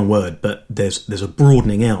renaissance is the wrong word, but there's a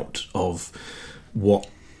broadening out of what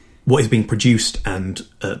is being produced, and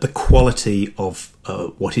the quality of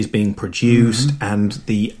what is being produced, and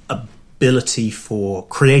the ability for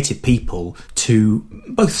creative people to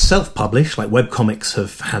both self-publish, like webcomics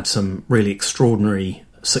have had some really extraordinary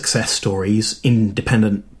success stories,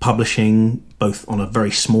 independent publishing, both on a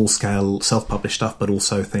very small scale, self-published stuff, but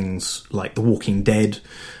also things like The Walking Dead,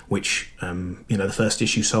 which, the first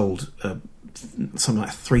issue sold something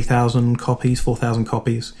like 3,000 copies, 4,000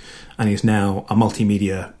 copies, and is now a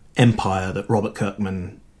multimedia empire that Robert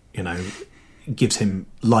Kirkman, gives him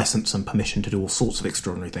license and permission to do all sorts of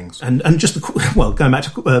extraordinary things. And just, going back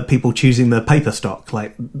to people choosing the paper stock,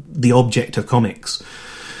 like the object of comics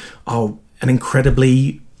are an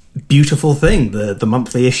incredibly beautiful thing. The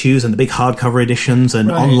monthly issues and the big hardcover editions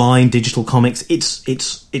and online digital comics, it's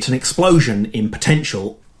an explosion in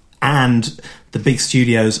potential. And the big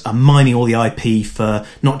studios are mining all the IP for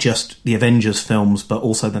not just the Avengers films, but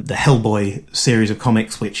also the Hellboy series of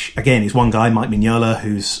comics, which, again, is one guy, Mike Mignola,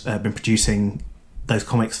 who's been producing those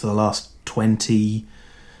comics for the last 20,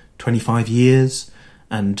 25 years,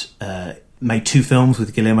 and made 2 films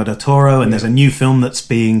with Guillermo del Toro, and there's a new film that's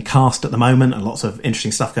being cast at the moment, and lots of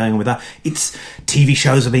interesting stuff going on with that. It's TV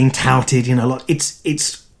shows are being touted,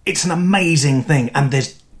 it's an amazing thing, and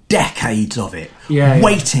there's decades of it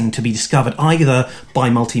waiting to be discovered, either by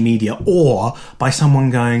multimedia or by someone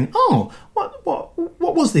going,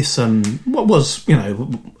 what was this? What was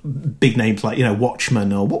big names like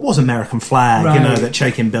Watchmen, or what was American Flag? That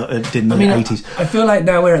Chaykin did in the 80s. I feel like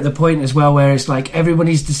now we're at the point as well where it's like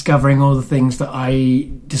everybody's discovering all the things that I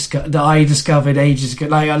discovered ages ago.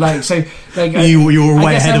 You were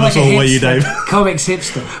way ahead of us all, were you, Dave? Comics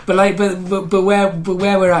hipster, but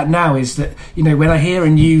where we're at now is that when I hear a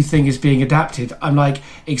new thing is being adapted, I'm like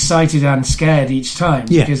excited and scared each time,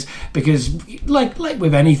 because like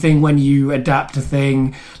with anything, when you adapt a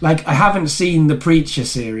thing, like I haven't seen the Preacher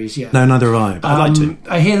series yet. No, neither have I, but I'd like to.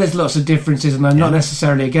 I hear there's lots of differences, and I'm not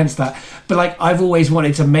necessarily against that, but like I've always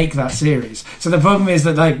wanted to make that series. So the problem is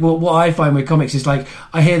that what I find with comics is like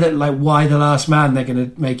I hear that like Why the Last Man they're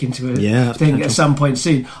going to make into a thing potential. At some point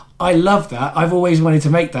soon. I love that. I've always wanted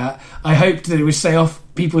to make that. I hoped that it would stay off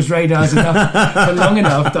people's radars enough for long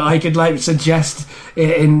enough that I could like suggest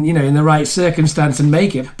it in the right circumstance and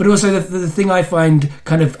make it. But also the thing I find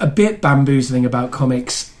kind of a bit bamboozling about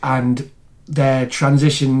comics and their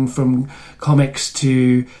transition from comics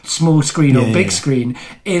to small screen or big screen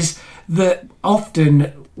is that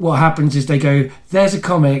often what happens is they go, there's a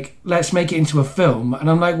comic, let's make it into a film, and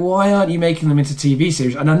I'm like, why aren't you making them into TV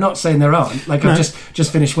series? And I'm not saying there aren't. Like I've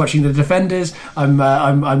just finished watching The Defenders. I'm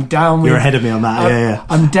down with. You're ahead of me on that.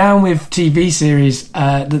 I'm down with TV series.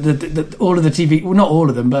 All of the TV, well, not all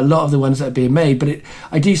of them, but a lot of the ones that are being made. But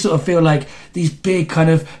I do sort of feel like these big kind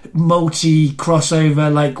of multi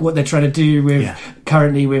crossover, like what they're trying to do with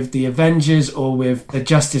currently with the Avengers or with the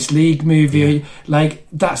Justice League movie. Like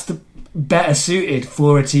that's the better suited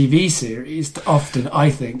for a TV series often, I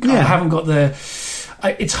think. I haven't got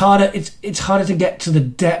it's harder to get to the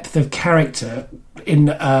depth of character in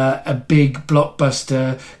a big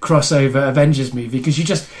blockbuster crossover Avengers movie, because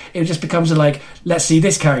it just becomes let's see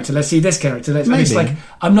this character, and it's like,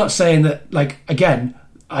 I'm not saying that, like, again,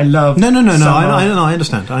 I love no. I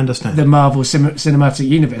understand the Marvel Cinematic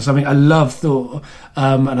Universe. I mean, I love Thor,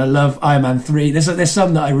 and I love Iron Man 3. There's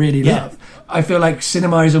some that I really love. I feel like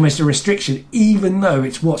cinema is almost a restriction, even though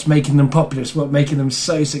it's what's making them popular, it's what's making them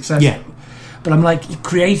so successful. Yeah. But I'm like,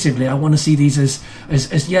 creatively, I want to see these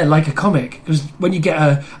as like a comic, because when you get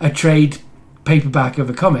a trade paperback of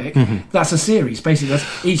a comic, that's a series. Basically,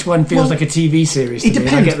 each one feels like a TV series. It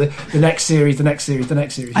depends. I get the next series, the next series, the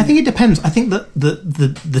next series. I think it depends. I think that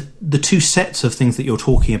the two sets of things that you're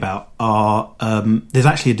talking about are there's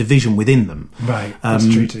actually a division within them. Right, that's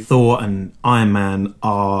true too. Thor and Iron Man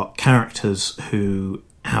are characters who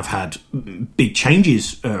have had big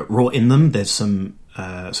changes wrought in them. There's some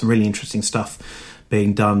really interesting stuff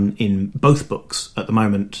being done in both books at the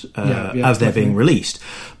moment as they're being released.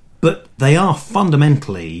 But they are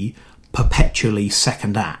fundamentally, perpetually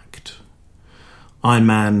second act. Iron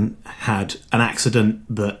Man had an accident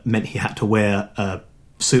that meant he had to wear a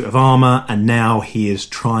suit of armour, and now he is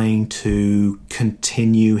trying to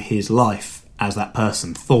continue his life as that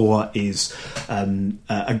person. Thor is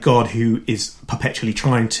a god who is perpetually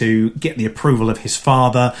trying to get the approval of his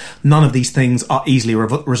father. None of these things are easily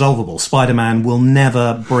resolvable. Spider-Man will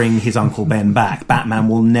never bring his Uncle Ben back. Batman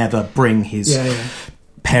will never bring his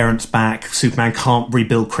parents back. Superman can't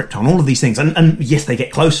rebuild Krypton. All of these things. And yes, they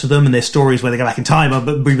get close to them, and there's stories where they go back in time,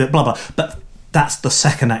 blah, blah. But that's the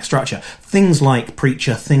second act structure. Things like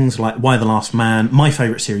Preacher, things like Why the Last Man, my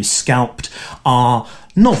favourite series, Scalped, are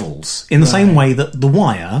novels in the same way that The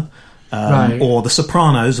Wire or The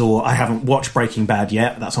Sopranos, or I haven't watched Breaking Bad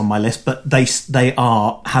yet, that's on my list, but they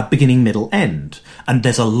have beginning, middle, end. And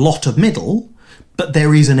there's a lot of middle, but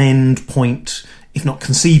there is an end point, if not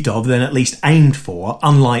conceived of, then at least aimed for,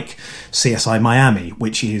 unlike CSI Miami,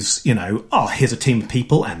 which is, here's a team of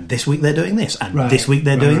people, and this week they're doing this, and this week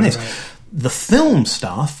they're doing this. Right. The film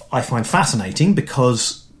stuff I find fascinating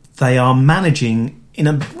because they are managing in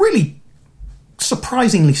a really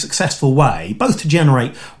surprisingly successful way, both to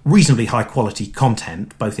generate reasonably high quality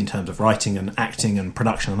content, both in terms of writing and acting and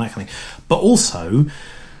production and that kind of thing, but also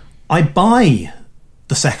I buy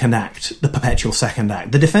the second act, the perpetual second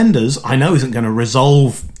act. The Defenders, I know, isn't going to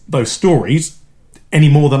resolve those stories any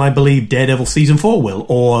more than I believe Daredevil Season 4 will,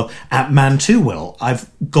 or Ant-Man 2 will. I've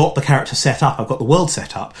got the character set up, I've got the world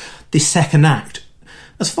set up. This second act,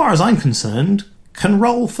 as far as I'm concerned, can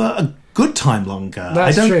roll for a good time longer.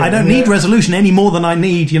 That's I don't need resolution any more than I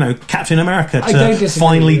need, Captain America to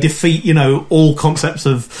finally defeat, all concepts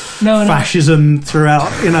of fascism throughout,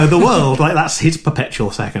 the world. Like, that's his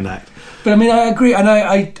perpetual second act. But I mean, I agree, and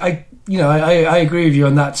I agree with you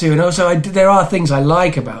on that too. And also, there are things I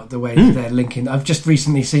like about the way they're linking. I've just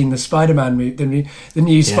recently seen the Spider-Man movie, the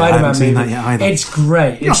new Spider-Man I haven't seen movie. that yet either. It's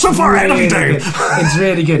great. You're so far ahead of me, Dave. It's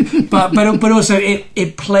really good. But also,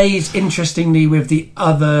 it plays interestingly with the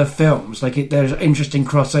other films. Like, there's interesting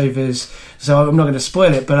crossovers. So I'm not going to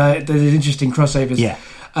spoil it, but there's interesting crossovers. Yeah.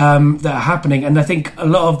 That are happening, and I think a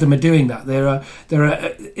lot of them are doing that.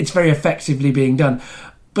 It's very effectively being done.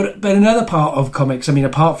 But another part of comics, I mean,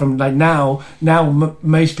 apart from like now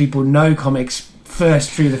most people know comics first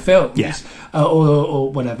through the films,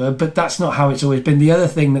 or whatever. But that's not how it's always been. The other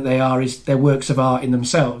thing that they are is they're works of art in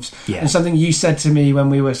themselves. Yeah. And something you said to me when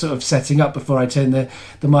we were sort of setting up before I turned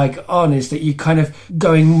the mic on is that you kind of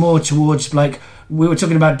going more towards like. We were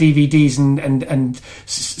talking about DVDs and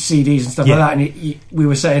CDs and stuff like that, and we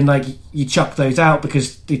were saying like you chuck those out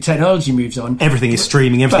because the technology moves on. Everything is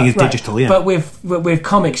streaming, everything is digital. Yeah. But with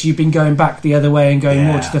comics, you've been going back the other way and going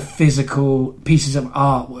more to the physical pieces of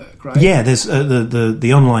artwork, right? Yeah, there's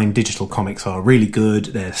the online digital comics are really good.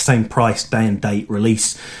 They're same price, day and date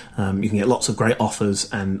release. You can get lots of great offers,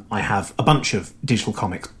 and I have a bunch of digital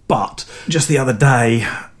comics. But just the other day,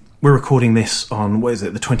 we're recording this on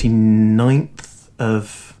the 29th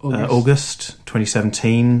of August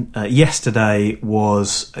 2017. Yesterday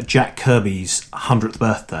was Jack Kirby's 100th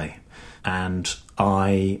birthday, and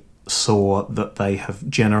I saw that they have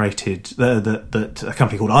generated that a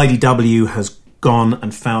company called IDW has gone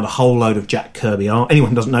and found a whole load of Jack Kirby art.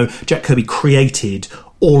 Anyone who doesn't know, Jack Kirby created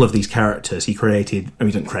all of these characters. He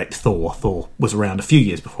didn't create Thor. Thor was around a few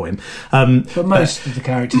years before him. But most of the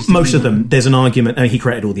characters... Most of them. There's an argument. He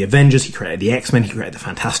created all the Avengers, he created the X-Men, he created the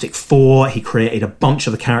Fantastic Four, he created a bunch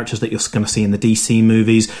of the characters that you're going to see in the DC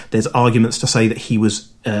movies. There's arguments to say that he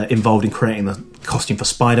was involved in creating the costume for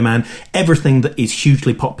Spider-Man. Everything that is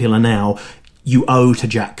hugely popular now, you owe to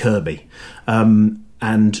Jack Kirby.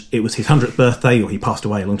 And it was his 100th birthday, or he passed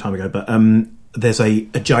away a long time ago, but... there's a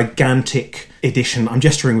gigantic edition, I'm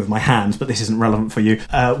gesturing with my hands, but this isn't relevant for you,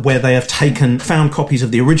 where they have found copies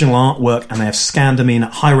of the original artwork and they have scanned them in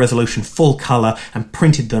at high resolution, full colour, and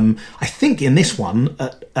printed them, I think in this one,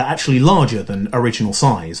 actually larger than original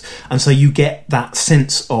size. And so you get that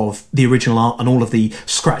sense of the original art and all of the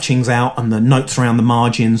scratchings out and the notes around the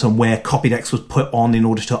margins and where Copydex was put on in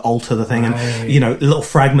order to alter the thing. Right. And, little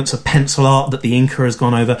fragments of pencil art that the inker has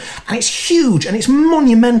gone over. And it's huge and it's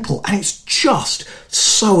monumental and it's just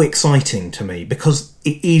so exciting to me because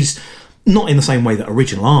it is not in the same way that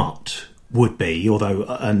original art would be, although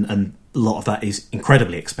and a lot of that is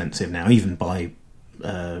incredibly expensive now, even by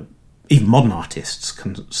even modern artists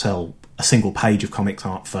can sell a single page of comics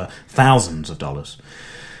art for thousands of dollars.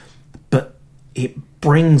 But it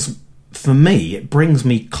brings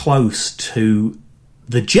me close to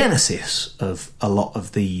the genesis of a lot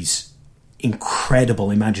of these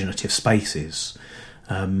incredible imaginative spaces.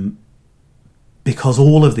 because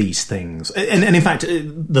all of these things, and in fact,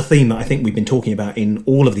 the theme that I think we've been talking about in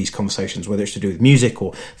all of these conversations, whether it's to do with music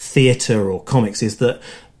or theatre or comics, is that,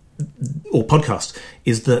 or podcasts,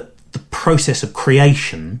 is that the process of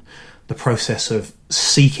creation, the process of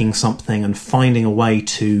seeking something and finding a way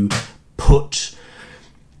to put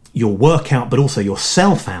your work out, but also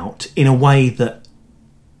yourself out in a way that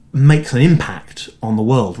makes an impact on the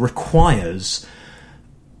world, requires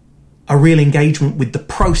a real engagement with the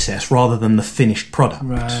process rather than the finished product.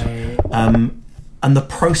 Right. And the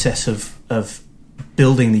process of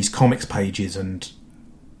building these comics pages and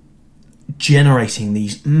generating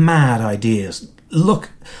these mad ideas. Look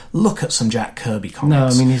at some Jack Kirby comics. No,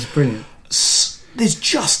 I mean, he's brilliant. There's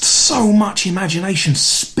just so much imagination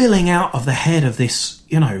spilling out of the head of this,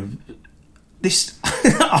 this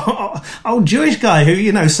old Jewish guy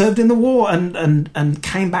who, served in the war and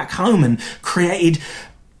came back home and created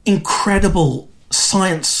incredible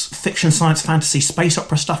science fiction, science fantasy, space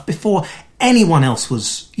opera stuff before anyone else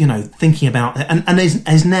was, thinking about it, and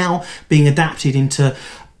is now being adapted into.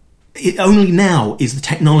 It only now is the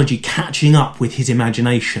technology catching up with his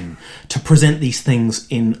imagination to present these things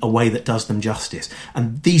in a way that does them justice.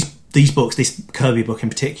 And these books, this Kirby book in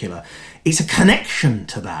particular, it's a connection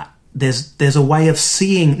to that. There's a way of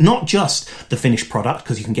seeing not just the finished product,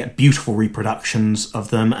 because you can get beautiful reproductions of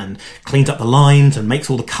them and cleans up the lines and makes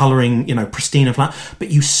all the colouring, pristine and flat,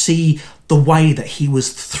 but you see the way that he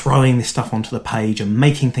was throwing this stuff onto the page and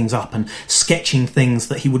making things up and sketching things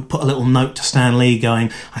that he would put a little note to Stan Lee going,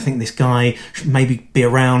 I think this guy should maybe be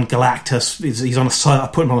around Galactus. He's on I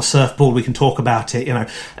put him on a surfboard. We can talk about it,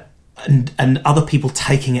 and other people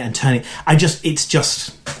taking it and turning it. It's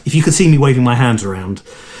just, if you could see me waving my hands around,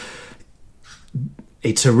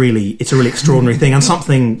 it's a really extraordinary thing, and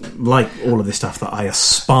something like all of this stuff that I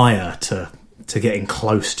aspire to getting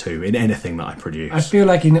close to in anything that I produce. I feel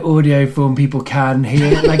like in audio form people can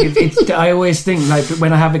hear, like it's I always think, like,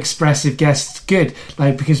 when I have expressive guests, good,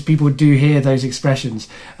 like, because people do hear those expressions,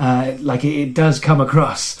 like it does come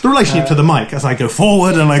across. The relationship to the mic, as I go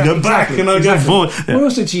forward and I go back and I go forward. Yeah. Or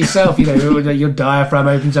also to yourself, your diaphragm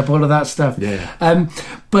opens up, all of that stuff. Yeah.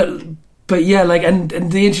 But yeah, like, and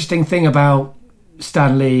the interesting thing about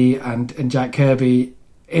Stan Lee and Jack Kirby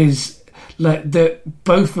is, like, that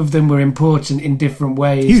both of them were important in different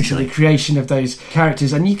ways. Hugely. To the creation of those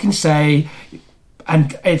characters. And you can say,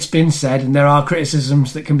 and it's been said, and there are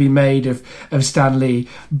criticisms that can be made of Stan Lee,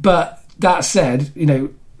 but that said,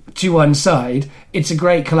 to one side, it's a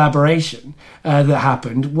great collaboration that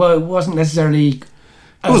happened. Well, it wasn't necessarily...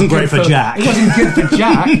 It wasn't great for Jack. It wasn't good for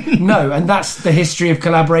Jack, no. And that's the history of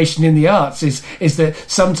collaboration in the arts, is that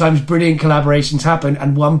sometimes brilliant collaborations happen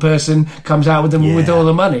and one person comes out with them with all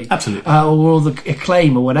the money. Absolutely. Or all the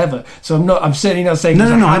acclaim or whatever. So I'm certainly not saying... No,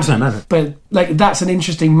 I understand. But, like, that's an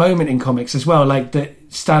interesting moment in comics as well, like, that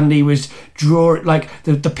Stan Lee was like,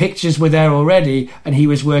 the pictures were there already and he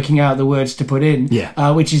was working out the words to put in,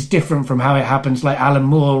 which is different from how it happens. Like, Alan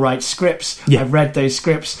Moore writes scripts. I've read those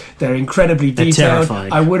scripts. They're incredibly detailed.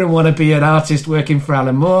 Terrifying. I wouldn't want to be an artist working for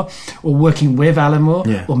Alan Moore or working with Alan Moore,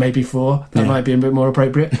 or maybe for. That might be a bit more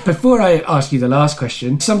appropriate. Before I ask you the last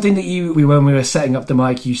question, something that when we were setting up the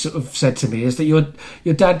mic, you sort of said to me is that your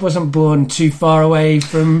dad wasn't born too far away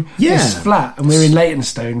from this flat, and we're in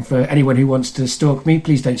Leytonstone. For anyone who wants to stalk me,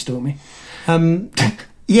 please don't stalk me.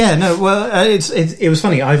 It was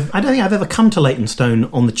funny. I don't think I've ever come to Leytonstone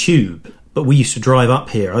on the tube, but we used to drive up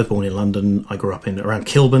here. I was born in London. I grew up around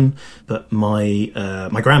Kilburn, but my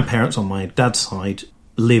grandparents on my dad's side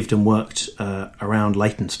lived and worked around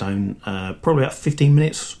Leytonstone, probably about 15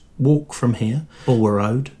 minutes walk from here, Bulwer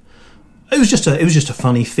Road. It was just a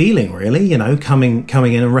funny feeling, really. Coming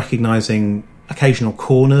in and recognising occasional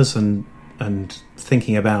corners and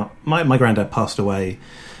thinking about my granddad passed away.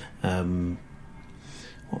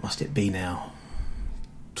 What must it be now?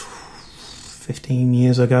 15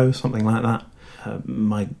 years ago, something like that.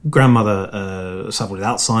 My grandmother suffered with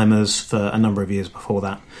Alzheimer's for a number of years before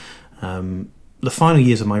that. The final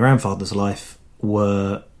years of my grandfather's life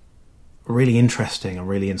were really interesting and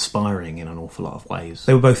really inspiring in an awful lot of ways.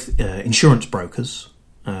 They were both insurance brokers.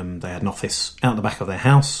 They had an office out the back of their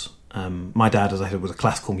house. My dad, as I said, is a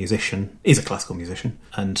classical musician,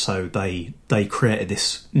 and so they created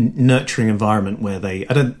this nurturing environment where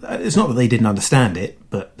it's not that they didn't understand it,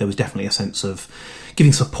 but there was definitely a sense of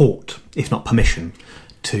giving support, if not permission,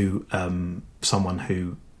 to someone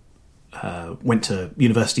who went to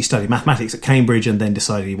university, studied mathematics at Cambridge, and then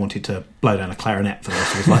decided he wanted to blow down a clarinet for the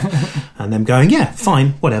rest of his life. And them going, yeah,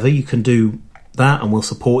 fine, whatever, you can do that and we'll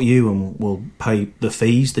support you and we'll pay the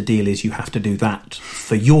fees. The deal is you have to do that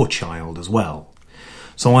for your child as well.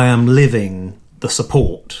 So I am living the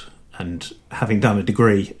support and having done a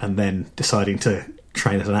degree and then deciding to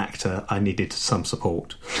train as an actor, I needed some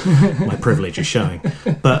support. My privilege is showing,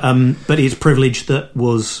 but it's privilege that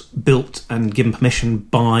was built and given permission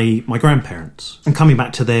by my grandparents. And coming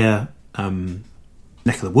back to their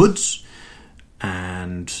neck of the woods,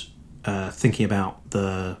 and thinking about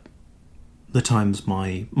the times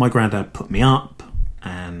my granddad put me up,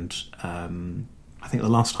 and I think the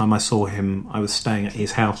last time I saw him, I was staying at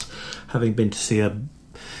his house, having been to see a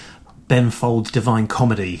Ben Folds Divine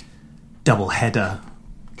Comedy double header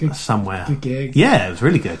somewhere. Good gig. Yeah, it was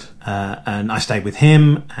really good. And I stayed with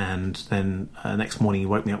him, and then next morning he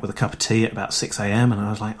woke me up with a cup of tea at about 6 a.m. and I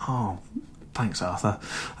was like, oh, thanks, Arthur.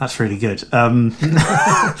 That's really good. And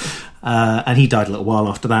he died a little while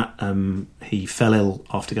after that. He fell ill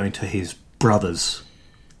after going to his brother's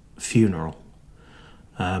funeral.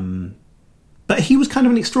 But he was kind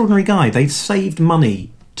of an extraordinary guy. They'd saved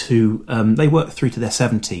money to... they worked through to their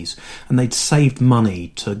 70s, and they'd saved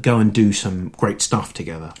money to go and do some great stuff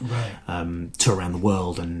together. Right. To around the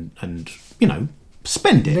world and you know,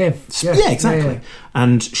 spend it. Live. Yeah, exactly. Yeah.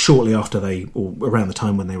 And shortly after or around the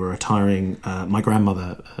time when they were retiring, my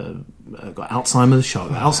grandmother got Alzheimer's,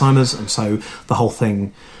 Charlotte got Alzheimer's, and so the whole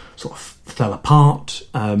thing sort of fell apart,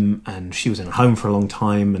 and she was in a home for a long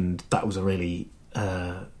time, and that was really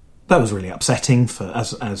upsetting,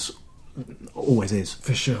 as always is.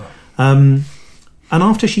 For sure. And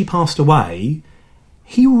after she passed away,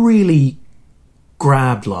 he really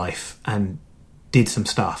grabbed life and did some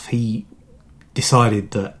stuff. He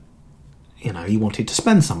decided that, you know, he wanted to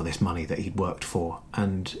spend some of this money that he'd worked for,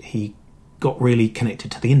 and he got really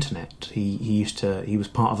connected to the internet. He was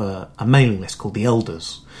part of a mailing list called the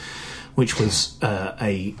Elders, which was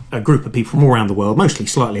a group of people from all around the world, mostly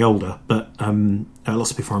slightly older, but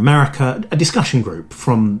lots of people from America, a discussion group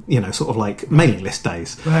from, you know, sort of like mailing list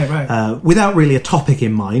days. Right. Without really a topic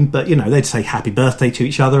in mind, but, you know, they'd say happy birthday to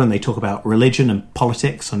each other, and they talk about religion and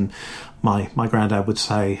politics, and my granddad would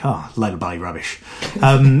say, load of bloody rubbish.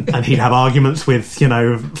 And he'd have arguments with, you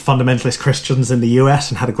know, fundamentalist Christians in the US,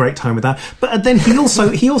 and had a great time with that. But then he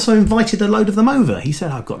also invited a load of them over. He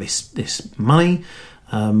said, I've got this money,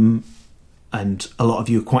 and a lot of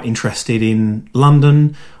you are quite interested in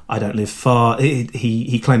London. I don't live far.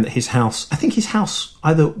 He claimed that his house,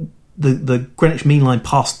 either the Greenwich Mean Line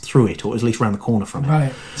passed through it, or it was at least around the corner from it.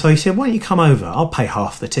 Right. So he said, why don't you come over? I'll pay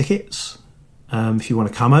half the tickets. If you want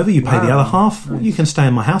to come over, you pay the other half. Nice. You can stay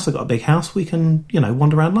in my house. I've got a big house. We can, you know,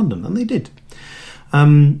 wander around London. And they did.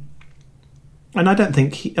 And I don't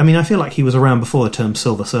think... I feel like he was around before the term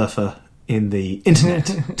Silver Surfer in the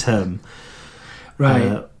internet term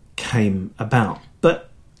came about. But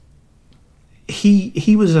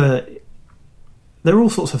he was a... There are all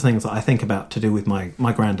sorts of things that I think about to do with my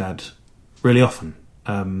granddad really often.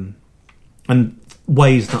 And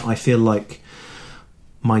ways that I feel like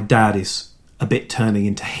my dad is a bit turning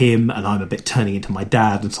into him, and I'm a bit turning into my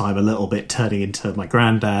dad, and so I'm a little bit turning into my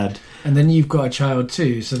granddad. And then you've got a child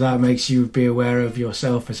too, so that makes you be aware of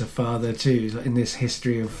yourself as a father too, in this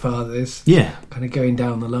history of fathers. Yeah. Kind of going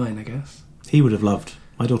down the line, I guess. He would have loved...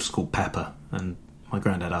 My daughter's called Pepper, and my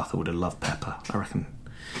granddad Arthur would have loved Pepper, I reckon.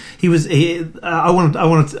 I want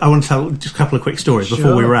to tell just a couple of quick stories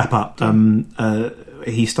before we wrap up.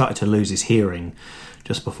 He started to lose his hearing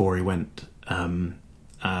just before he went,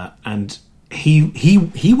 and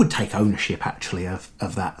he would take ownership actually of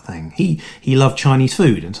that thing. He loved Chinese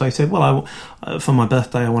food, and so he said, well, for my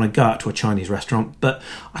birthday I want to go out to a Chinese restaurant, but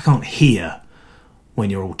I can't hear when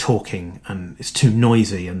you're all talking, and it's too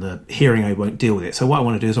noisy, and the hearing aid won't deal with it. So what I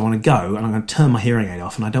want to do is I want to go, and I'm going to turn my hearing aid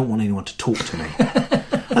off, and I don't want anyone to talk to me.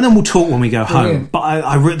 And then we'll talk when we go home.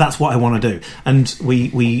 But that's what I want to do. And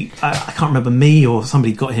I can't remember, me or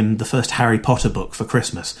somebody got him the first Harry Potter book for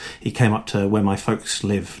Christmas. He came up to where my folks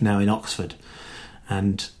live now in Oxford,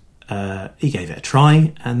 and he gave it a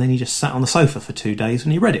try, and then he just sat on the sofa for 2 days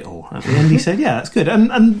and he read it all. At the end he said, yeah, that's good.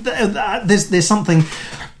 And there's something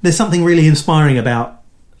really inspiring about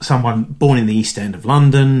someone born in the East End of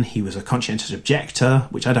London. He was a conscientious objector,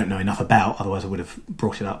 which I don't know enough about, otherwise I would have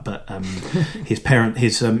brought it up. But his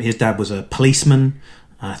dad was a policeman.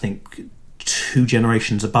 I think 2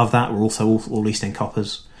 generations above that were also all East End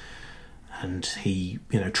coppers. And he,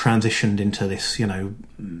 transitioned into this,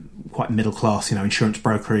 quite middle class, insurance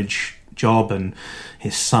brokerage job. And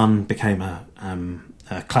his son became a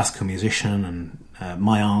classical musician. And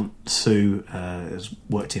my aunt Sue has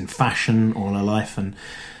worked in fashion all her life. And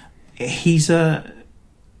he bought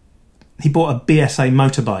a BSA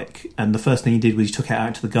motorbike. And the first thing he did was he took it out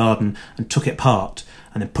into the garden and took it apart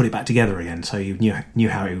and then put it back together again, so you knew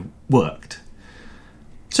how it worked.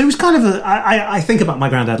 So it was kind of I think about my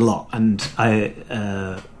granddad a lot, and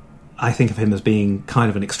I I think of him as being kind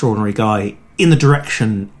of an extraordinary guy in the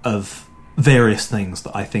direction of various things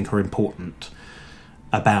that I think are important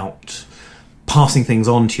about passing things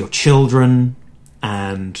on to your children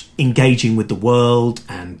and engaging with the world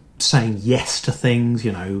and saying yes to things.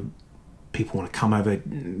 You know, people want to come over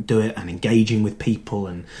and do it, and engaging with people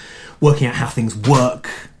and working out how things work.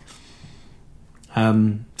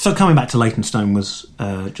 So coming back to Leytonstone was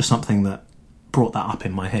just something that brought that up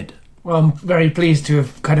in my head. Well, I'm very pleased to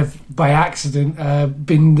have kind of by accident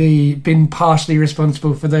been partially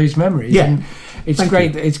responsible for those memories. Yeah. And it's Thank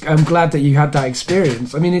great. you. I'm glad that you had that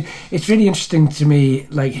experience. I mean, it's really interesting to me,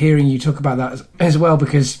 like hearing you talk about that as well,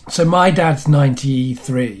 because so my dad's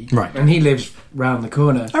 93, Right, and he lives round the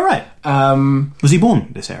corner. All right. Was he born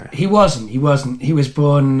in this area? He wasn't. He was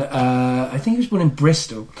born. I think he was born in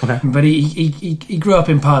Bristol. Okay. But he grew up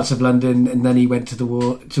in parts of London, and then he went to the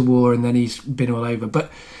war, and then he's been all over.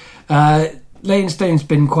 But Leytonstone's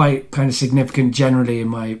been quite kind of significant generally in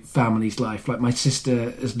my family's life. Like, my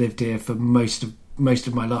sister has lived here for most of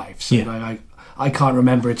my life, so like, I can't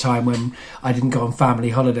remember a time when I didn't go on family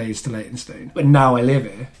holidays to Leytonstone. But now I live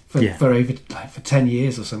here for over for 10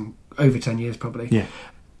 years or some, over 10 years probably. Yeah.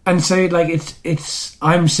 And so like it's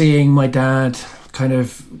I'm seeing my dad kind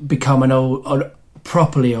of become an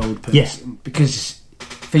properly old person, because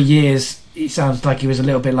for years it sounds like he was a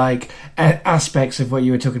little bit like aspects of what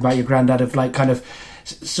you were talking about your granddad, of like kind of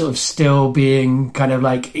sort of still being kind of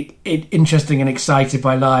like interesting and excited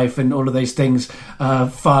by life and all of those things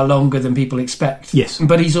far longer than people expect. Yes.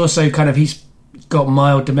 But he's also kind of, he's got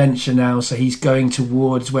mild dementia now, so he's going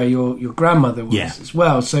towards where your grandmother was as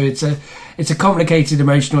well. So it's a complicated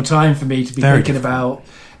emotional time for me to be thinking about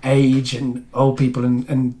age and old people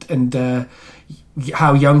and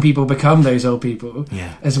how young people become those old people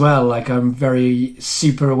as well. Like, I'm very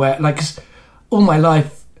super aware, like, 'cause all my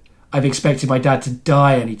life I've expected my dad to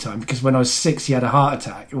die anytime, because when I was 6 he had a heart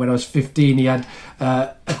attack, and when I was 15 he had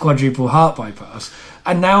a quadruple heart bypass,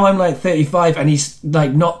 and now I'm like 35 and he's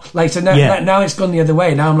like not like, so now it's gone the other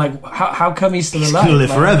way. Now I'm like, how come he's still alive? He's gonna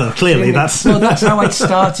live forever, clearly. That's how I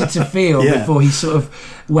started to feel before he sort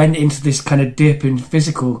of went into this kind of dip in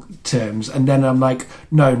physical terms, and then I'm like,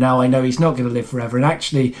 no, now I know he's not going to live forever, and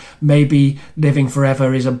actually maybe living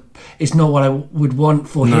forever is not what I would want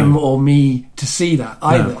for him or me to see that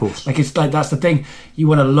either. No, of course. Like, it's like, that's the thing, you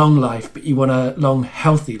want a long life, but you want a long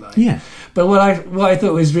healthy life. But what I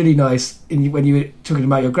thought was really nice when you were talking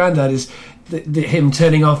about your granddad is him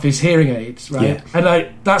turning off his hearing aids, right? And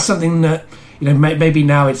that's something that, you know, maybe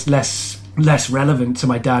now it's less relevant to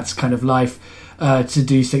my dad's kind of life to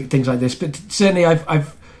do things like this, but certainly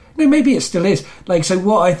I've maybe it still is. Like, so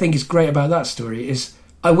what I think is great about that story is,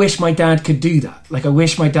 I wish my dad could do that. Like, I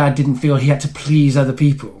wish my dad didn't feel he had to please other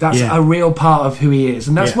people. That's a real part of who he is,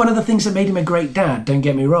 and that's one of the things that made him a great dad. Don't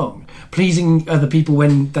get me wrong. Pleasing other people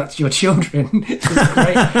when that's your children is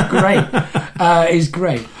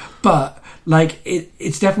great. But like,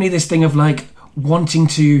 it's definitely this thing of like wanting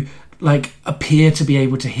to like appear to be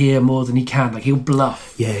able to hear more than he can. Like, he'll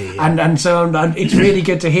bluff. And so it's really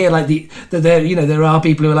good to hear like that there, you know, there are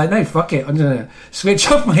people who are like, no, fuck it, I'm gonna switch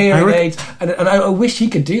off my hearing aids, and I wish he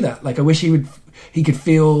could do that. Like, I wish he could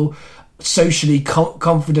feel socially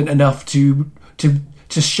confident enough to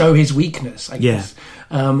show his weakness, I guess.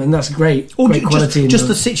 And that's great quality. Just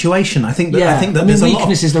the situation. I think that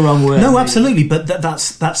weakness is the wrong word. No, absolutely, but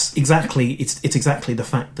that's exactly it's exactly the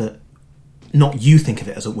fact that not you think of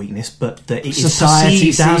it as a weakness, but that it is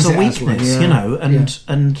perceived as a weakness. You know,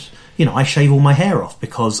 and you know, I shave all my hair off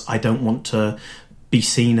because I don't want to be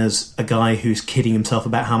seen as a guy who's kidding himself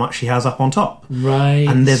about how much he has up on top. Right.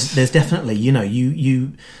 And there's definitely, you know,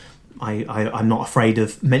 I'm not afraid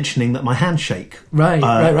of mentioning that my hands shake.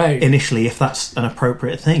 Right. Initially, if that's an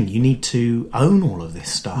appropriate thing, you need to own all of this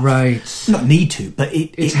stuff. Right. Not need to, but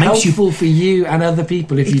it's makes helpful for you and other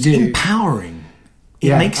people if you do. It's empowering.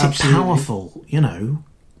 It makes it powerful. You know,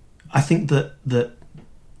 I think that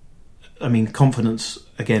I mean, confidence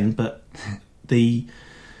again, but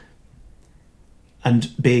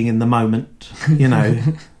and being in the moment. You know.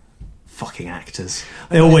 Fucking actors.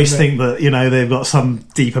 They always think that, you know, they've got some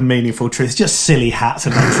deep and meaningful truth. It's just silly hats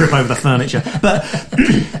and don't trip over the furniture. But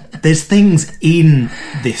there's things in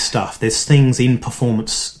this stuff. There's things in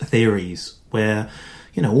performance theories where,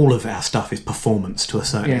 you know, all of our stuff is performance to a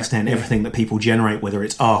certain extent. Everything that people generate, whether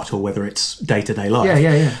it's art or whether it's day-to-day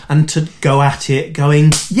life. And to go at it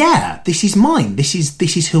going, this is mine. This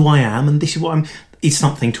is who I am, and this is what I'm... It's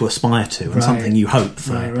something to aspire to and something you hope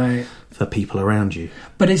for. For people around you.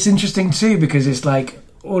 But it's interesting too, because it's like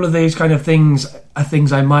all of those kind of things are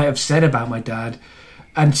things I might have said about my dad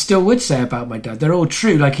and still would say about my dad. They're all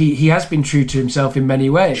true. Like he has been true to himself in many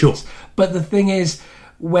ways. Sure. But the thing is,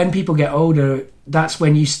 when people get older, that's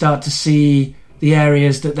when you start to see the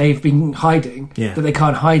areas that they've been hiding, that they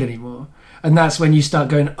can't hide anymore. And that's when you start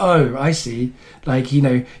going, oh, I see. Like, you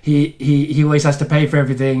know, he always has to pay for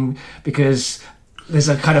everything because there's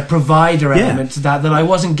a kind of provider element to that I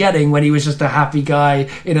wasn't getting when he was just a happy guy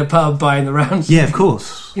in a pub buying the rounds. Yeah, of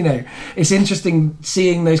course. You know, it's interesting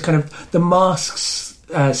seeing those kind of the masks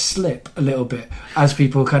slip a little bit as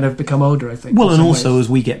people kind of become older, I think. Well, and also as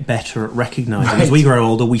we get better at recognising, as we grow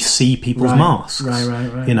older, we see people's masks.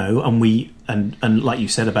 Right. You know, and we and like you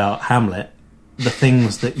said about Hamlet, the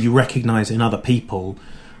things that you recognise in other people,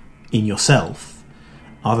 in yourself,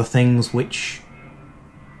 are the things which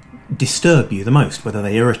disturb you the most, whether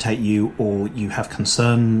they irritate you or you have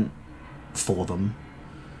concern for them.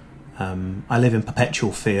 I live in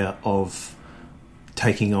perpetual fear of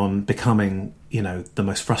becoming, you know, the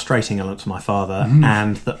most frustrating element of my father,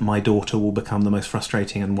 and that my daughter will become the most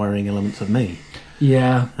frustrating and worrying elements of me.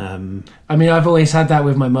 Yeah. I mean, I've always had that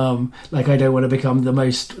with my mum. Like, I don't want to become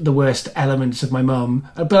the worst elements of my mum.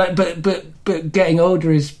 But getting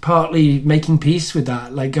older is partly making peace with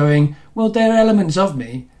that. Like going, well, they're elements of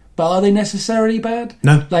me, but are they necessarily bad?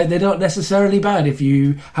 No. Like, they're not necessarily bad if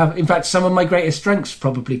you have... In fact, some of my greatest strengths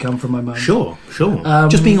probably come from my mum. Sure.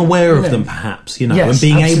 Just being aware of them, perhaps, you know, and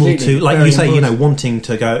being able to, like you say, important. You know, wanting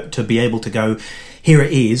to be able to go, here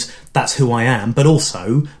it is, that's who I am, but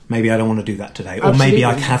also maybe I don't want to do that today, or maybe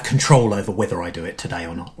I have control over whether I do it today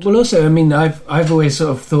or not. Well, also, I mean, I've always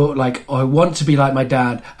sort of thought, like, I want to be like my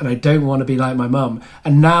dad and I don't want to be like my mum,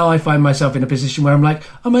 and now I find myself in a position where I'm like,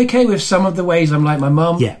 I'm okay with some of the ways I'm like my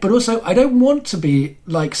mum, but also I don't want to be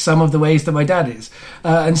like some of the ways that my dad is,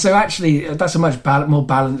 and so actually that's a much more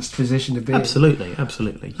balanced position to be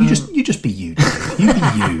absolutely you just be you you be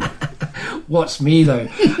you. What's me though?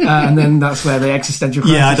 And then that's where the existential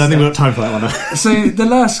crisis. Yeah, I don't think we've got time for that one. So the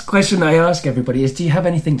last question I ask everybody is, do you have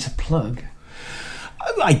anything to plug?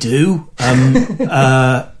 I do.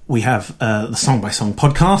 We have the Song by Song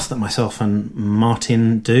podcast that myself and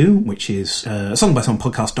Martin do, which is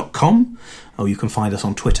songbysongpodcast.com, or you can find us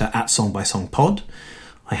on Twitter at songbysongpod.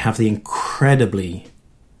 I have the incredibly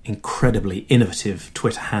innovative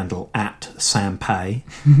Twitter handle at Sampay,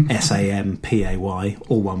 Sampay,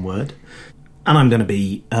 all one word. And I'm going to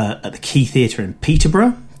be at the Key Theatre in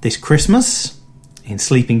Peterborough this Christmas in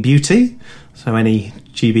Sleeping Beauty. So any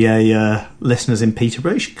GBA listeners in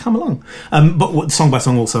Peterborough should come along. But Song by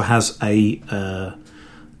Song also has a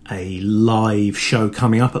live show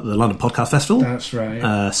coming up at the London Podcast Festival. That's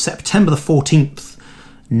right. September the 14th,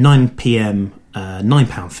 9 p.m,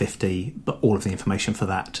 £9.50, but all of the information for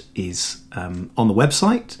that is on the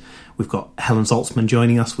website. We've got Helen Zaltzman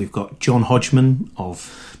joining us. We've got John Hodgman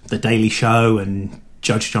of The Daily Show and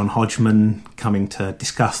Judge John Hodgman coming to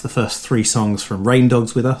discuss the first 3 songs from Rain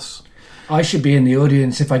Dogs with us. I should be in the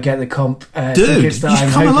audience if I get the comp tickets that you should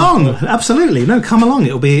come along. For. Absolutely, no, come along.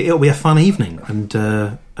 It'll be a fun evening,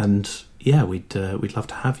 and yeah, we'd love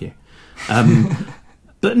to have you.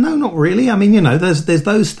 But no, not really. I mean, you know, there's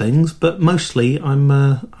those things, but mostly I'm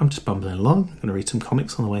just bumbling along. I'm going to read some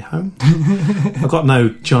comics on the way home. I've got no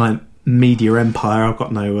giant media empire. I've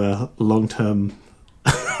got no long-term...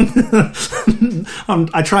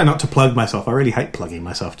 I try not to plug myself. I really hate plugging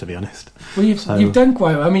myself, to be honest. Well, you've done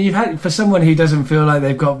quite... I mean, you've had... For someone who doesn't feel like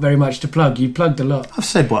they've got very much to plug, you've plugged a lot. I've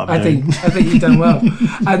said what I'm doing. I think you've done well.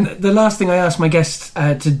 And the last thing I ask my guests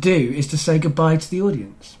to do is to say goodbye to the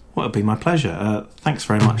audience. Well, it'd be my pleasure. Thanks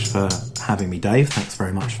very much for having me, Dave. Thanks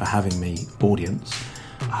very much for having me, audience.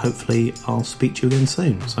 Hopefully I'll speak to you again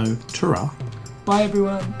soon. So, ta-ra. Bye,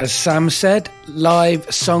 everyone. As Sam said,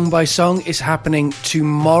 live Song by Song is happening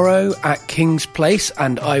tomorrow at King's Place,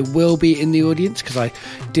 and I will be in the audience because I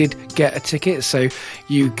did get a ticket, so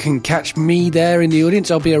you can catch me there in the audience.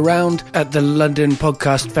 I'll be around at the London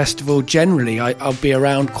Podcast Festival generally. I'll be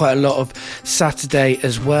around quite a lot of Saturday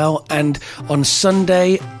as well, and on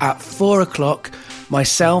Sunday at 4:00,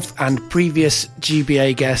 myself and previous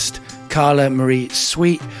GBA guest Carla Marie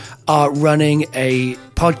Sweet are running a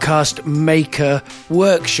podcast maker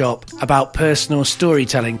workshop about personal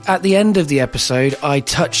storytelling. At the end of the episode, I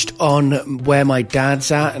touched on where my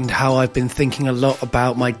dad's at and how I've been thinking a lot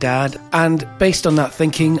about my dad. And based on that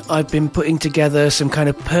thinking, I've been putting together some kind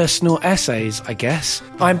of personal essays, I guess.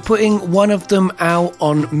 I'm putting one of them out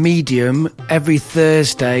on Medium every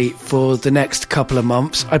Thursday for the next couple of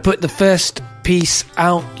months. I put the first piece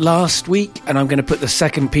out last week and I'm going to put the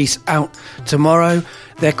second piece out tomorrow.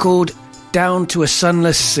 They're called Down to a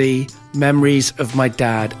Sunless Sea, Memories of My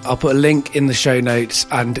Dad. I'll put a link in the show notes,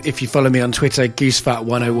 and if you follow me on Twitter,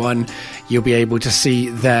 GooseFat101, you'll be able to see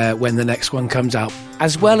there when the next one comes out.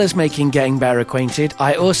 As well as making Getting Better Acquainted,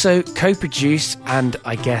 I also co-produce and,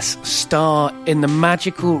 I guess, star in the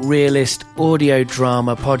magical realist audio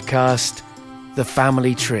drama podcast, The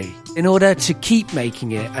Family Tree. In order to keep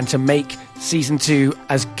making it and to make Season 2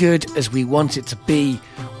 as good as we want it to be,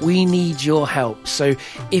 we need your help. So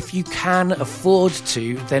if you can afford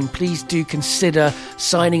to, then please do consider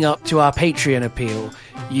signing up to our Patreon appeal.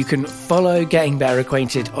 You can follow Getting Better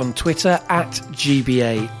Acquainted on Twitter at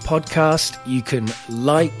GBA Podcast. You can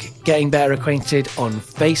like Getting Better Acquainted on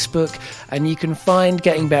Facebook, and you can find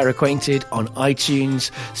Getting Better Acquainted on iTunes,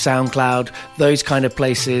 SoundCloud, those kind of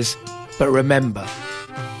places. But remember,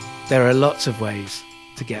 there are lots of ways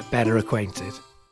to get better acquainted.